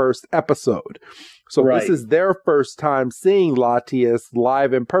very first episode. So this is their first time seeing Latias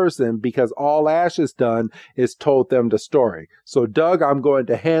live in person, because all Ash has done is told them the story. So Doug, I'm going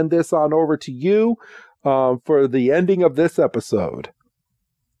to hand this on over to you for the ending of this episode.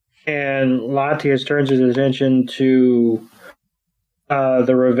 And Latias turns his attention to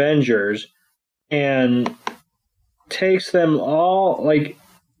the Revengers and takes them all, like,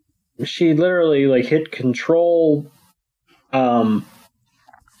 she literally like hit control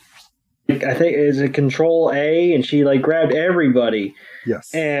I think is it Control A, and she like grabbed everybody.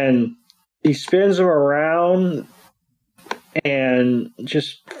 Yes. And he spins them around and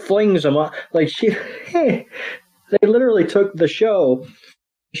just flings them up. Like they literally took the show.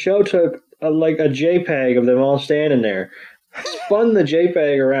 The show took like a JPEG of them all standing there, spun the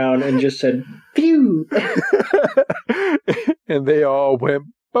JPEG around, and just said, "Phew!" And they all went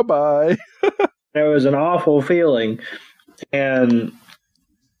bye-bye. It was an awful feeling, and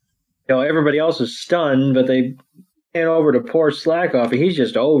everybody else is stunned, but they and over to pour slack off, and he's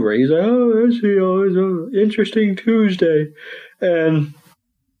just over it. He's like, oh, it's an interesting Tuesday. And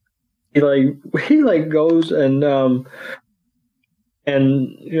he goes and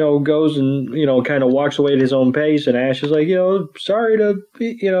goes and, kind of walks away at his own pace. And Ash is like, sorry to,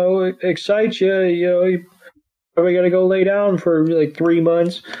 excite you. You probably got to go lay down for like 3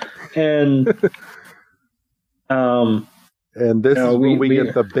 months. And, and this is when we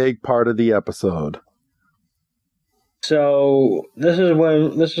get the big part of the episode. So this is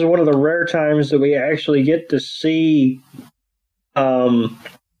one of the rare times that we actually get to see,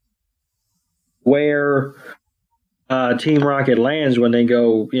 where Team Rocket lands when they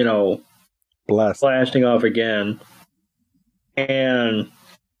go, blasting off again. And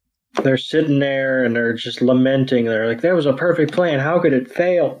they're sitting there and they're just lamenting. They're like, that was a perfect plan. How could it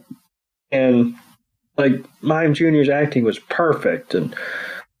fail? And like Mime Jr.'s acting was perfect. And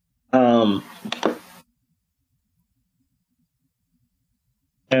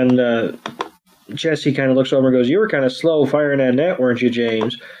Jesse kind of looks over and goes, you were kind of slow firing that net, weren't you,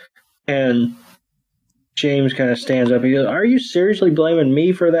 James? And James kind of stands up. He goes, are you seriously blaming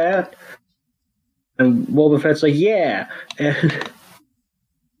me for that? And Boba Fett's like, yeah.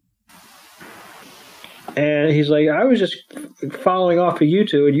 And he's like, I was just following off of you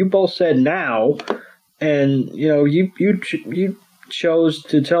two, and you both said now. And, you chose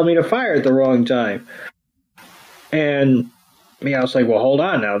to tell me to fire at the wrong time. And I was like, well, hold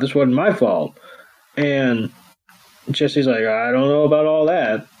on now. This wasn't my fault. And Jesse's like, I don't know about all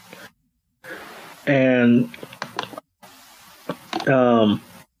that. And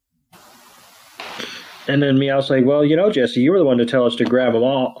then Meow's like, well, Jesse, you were the one to tell us to grab them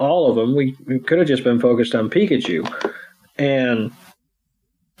all of them. We could have just been focused on Pikachu.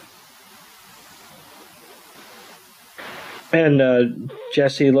 And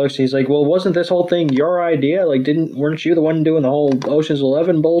Jesse looks, he's like, well, wasn't this whole thing your idea? Like, weren't you the one doing the whole Ocean's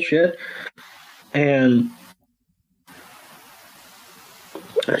 11 bullshit? And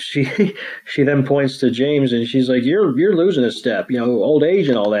she then points to James and she's like, you're losing a step, old age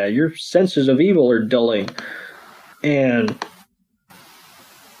and all that. Your senses of evil are dulling. And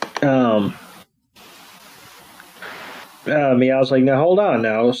Meow's like, now hold on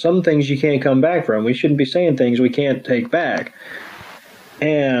now. Some things you can't come back from. We shouldn't be saying things we can't take back.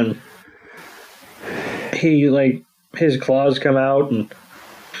 And his claws come out and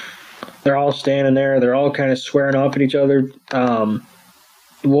they're all standing there. They're all kind of squaring off at each other.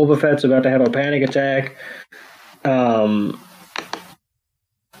 Boba Fett's about to have a panic attack.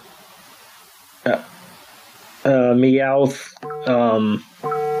 Meowth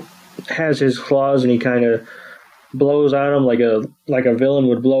has his claws and he kind of blows on him like a villain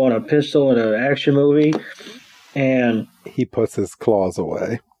would blow on a pistol in an action movie. And he puts his claws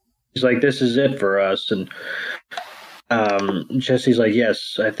away. He's like, this is it for us. And Jesse's like,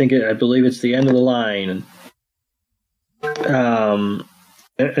 yes, I believe it's the end of the line.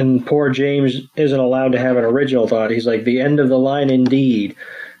 And poor James isn't allowed to have an original thought. He's like, the end of the line indeed.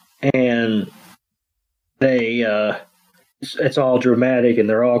 And it's all dramatic and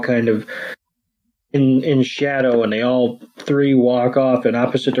they're all kind of in shadow and they all three walk off in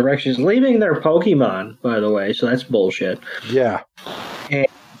opposite directions, leaving their Pokemon, by the way. So that's bullshit. Yeah. And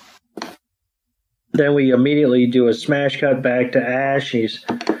then we immediately do a smash cut back to Ash. He's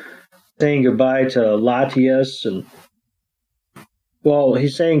saying goodbye to Latias and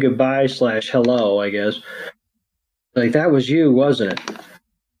he's saying goodbye / hello, I guess. Like, that was you, wasn't it?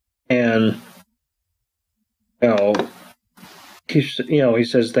 And, he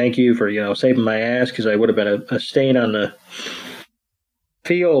says thank you for, saving my ass because I would have been a stain on the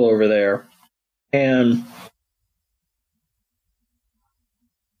field over there. And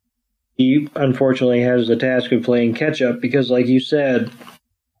he, unfortunately, has the task of playing catch-up because, like you said,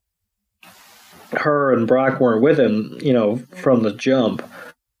 her and Brock weren't with him, from the jump.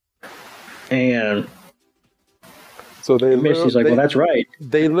 And so Misty's like, well, that's right.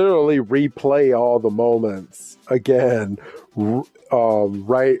 They literally replay all the moments again, right?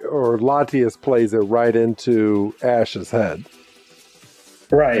 Or Latias plays it right into Ash's head.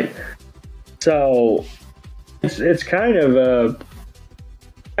 Right. So it's kind of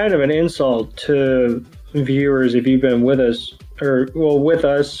an insult to viewers if you've been with us. With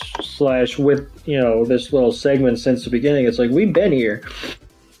us / with, this little segment since the beginning. It's like, we've been here.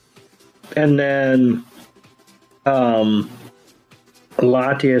 And then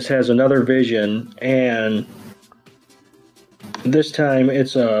Latias has another vision, and this time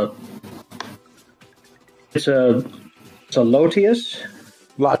it's a Latios?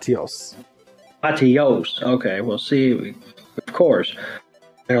 Latios. Latios. Okay, we'll see. Of course.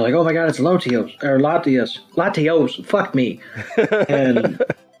 they're like, "Oh my god, it's Latios, fuck me." And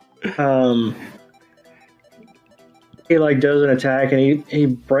he like does an attack, and he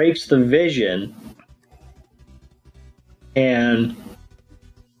breaks the vision, and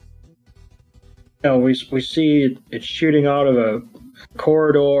we see it shooting out of a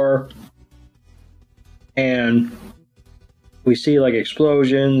corridor, and we see like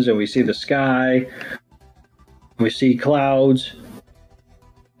explosions, and we see the sky, we see clouds,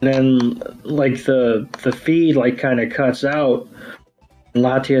 and then like the feed like kind of cuts out, and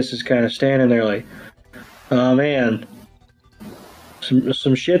Latias is kind of standing there like, oh man,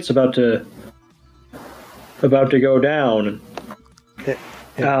 some shit's about to go down.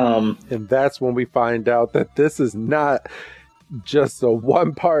 And that's when we find out that this is not just a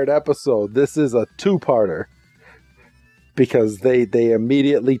one-part episode. This is a two-parter. Because they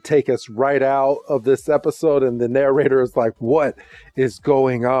immediately take us right out of this episode, and the narrator is like, what is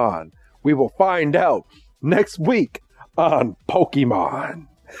going on? We will find out next week on Pokemon.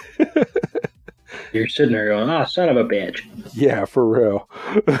 You're sitting there going, son of a bitch. Yeah, for real.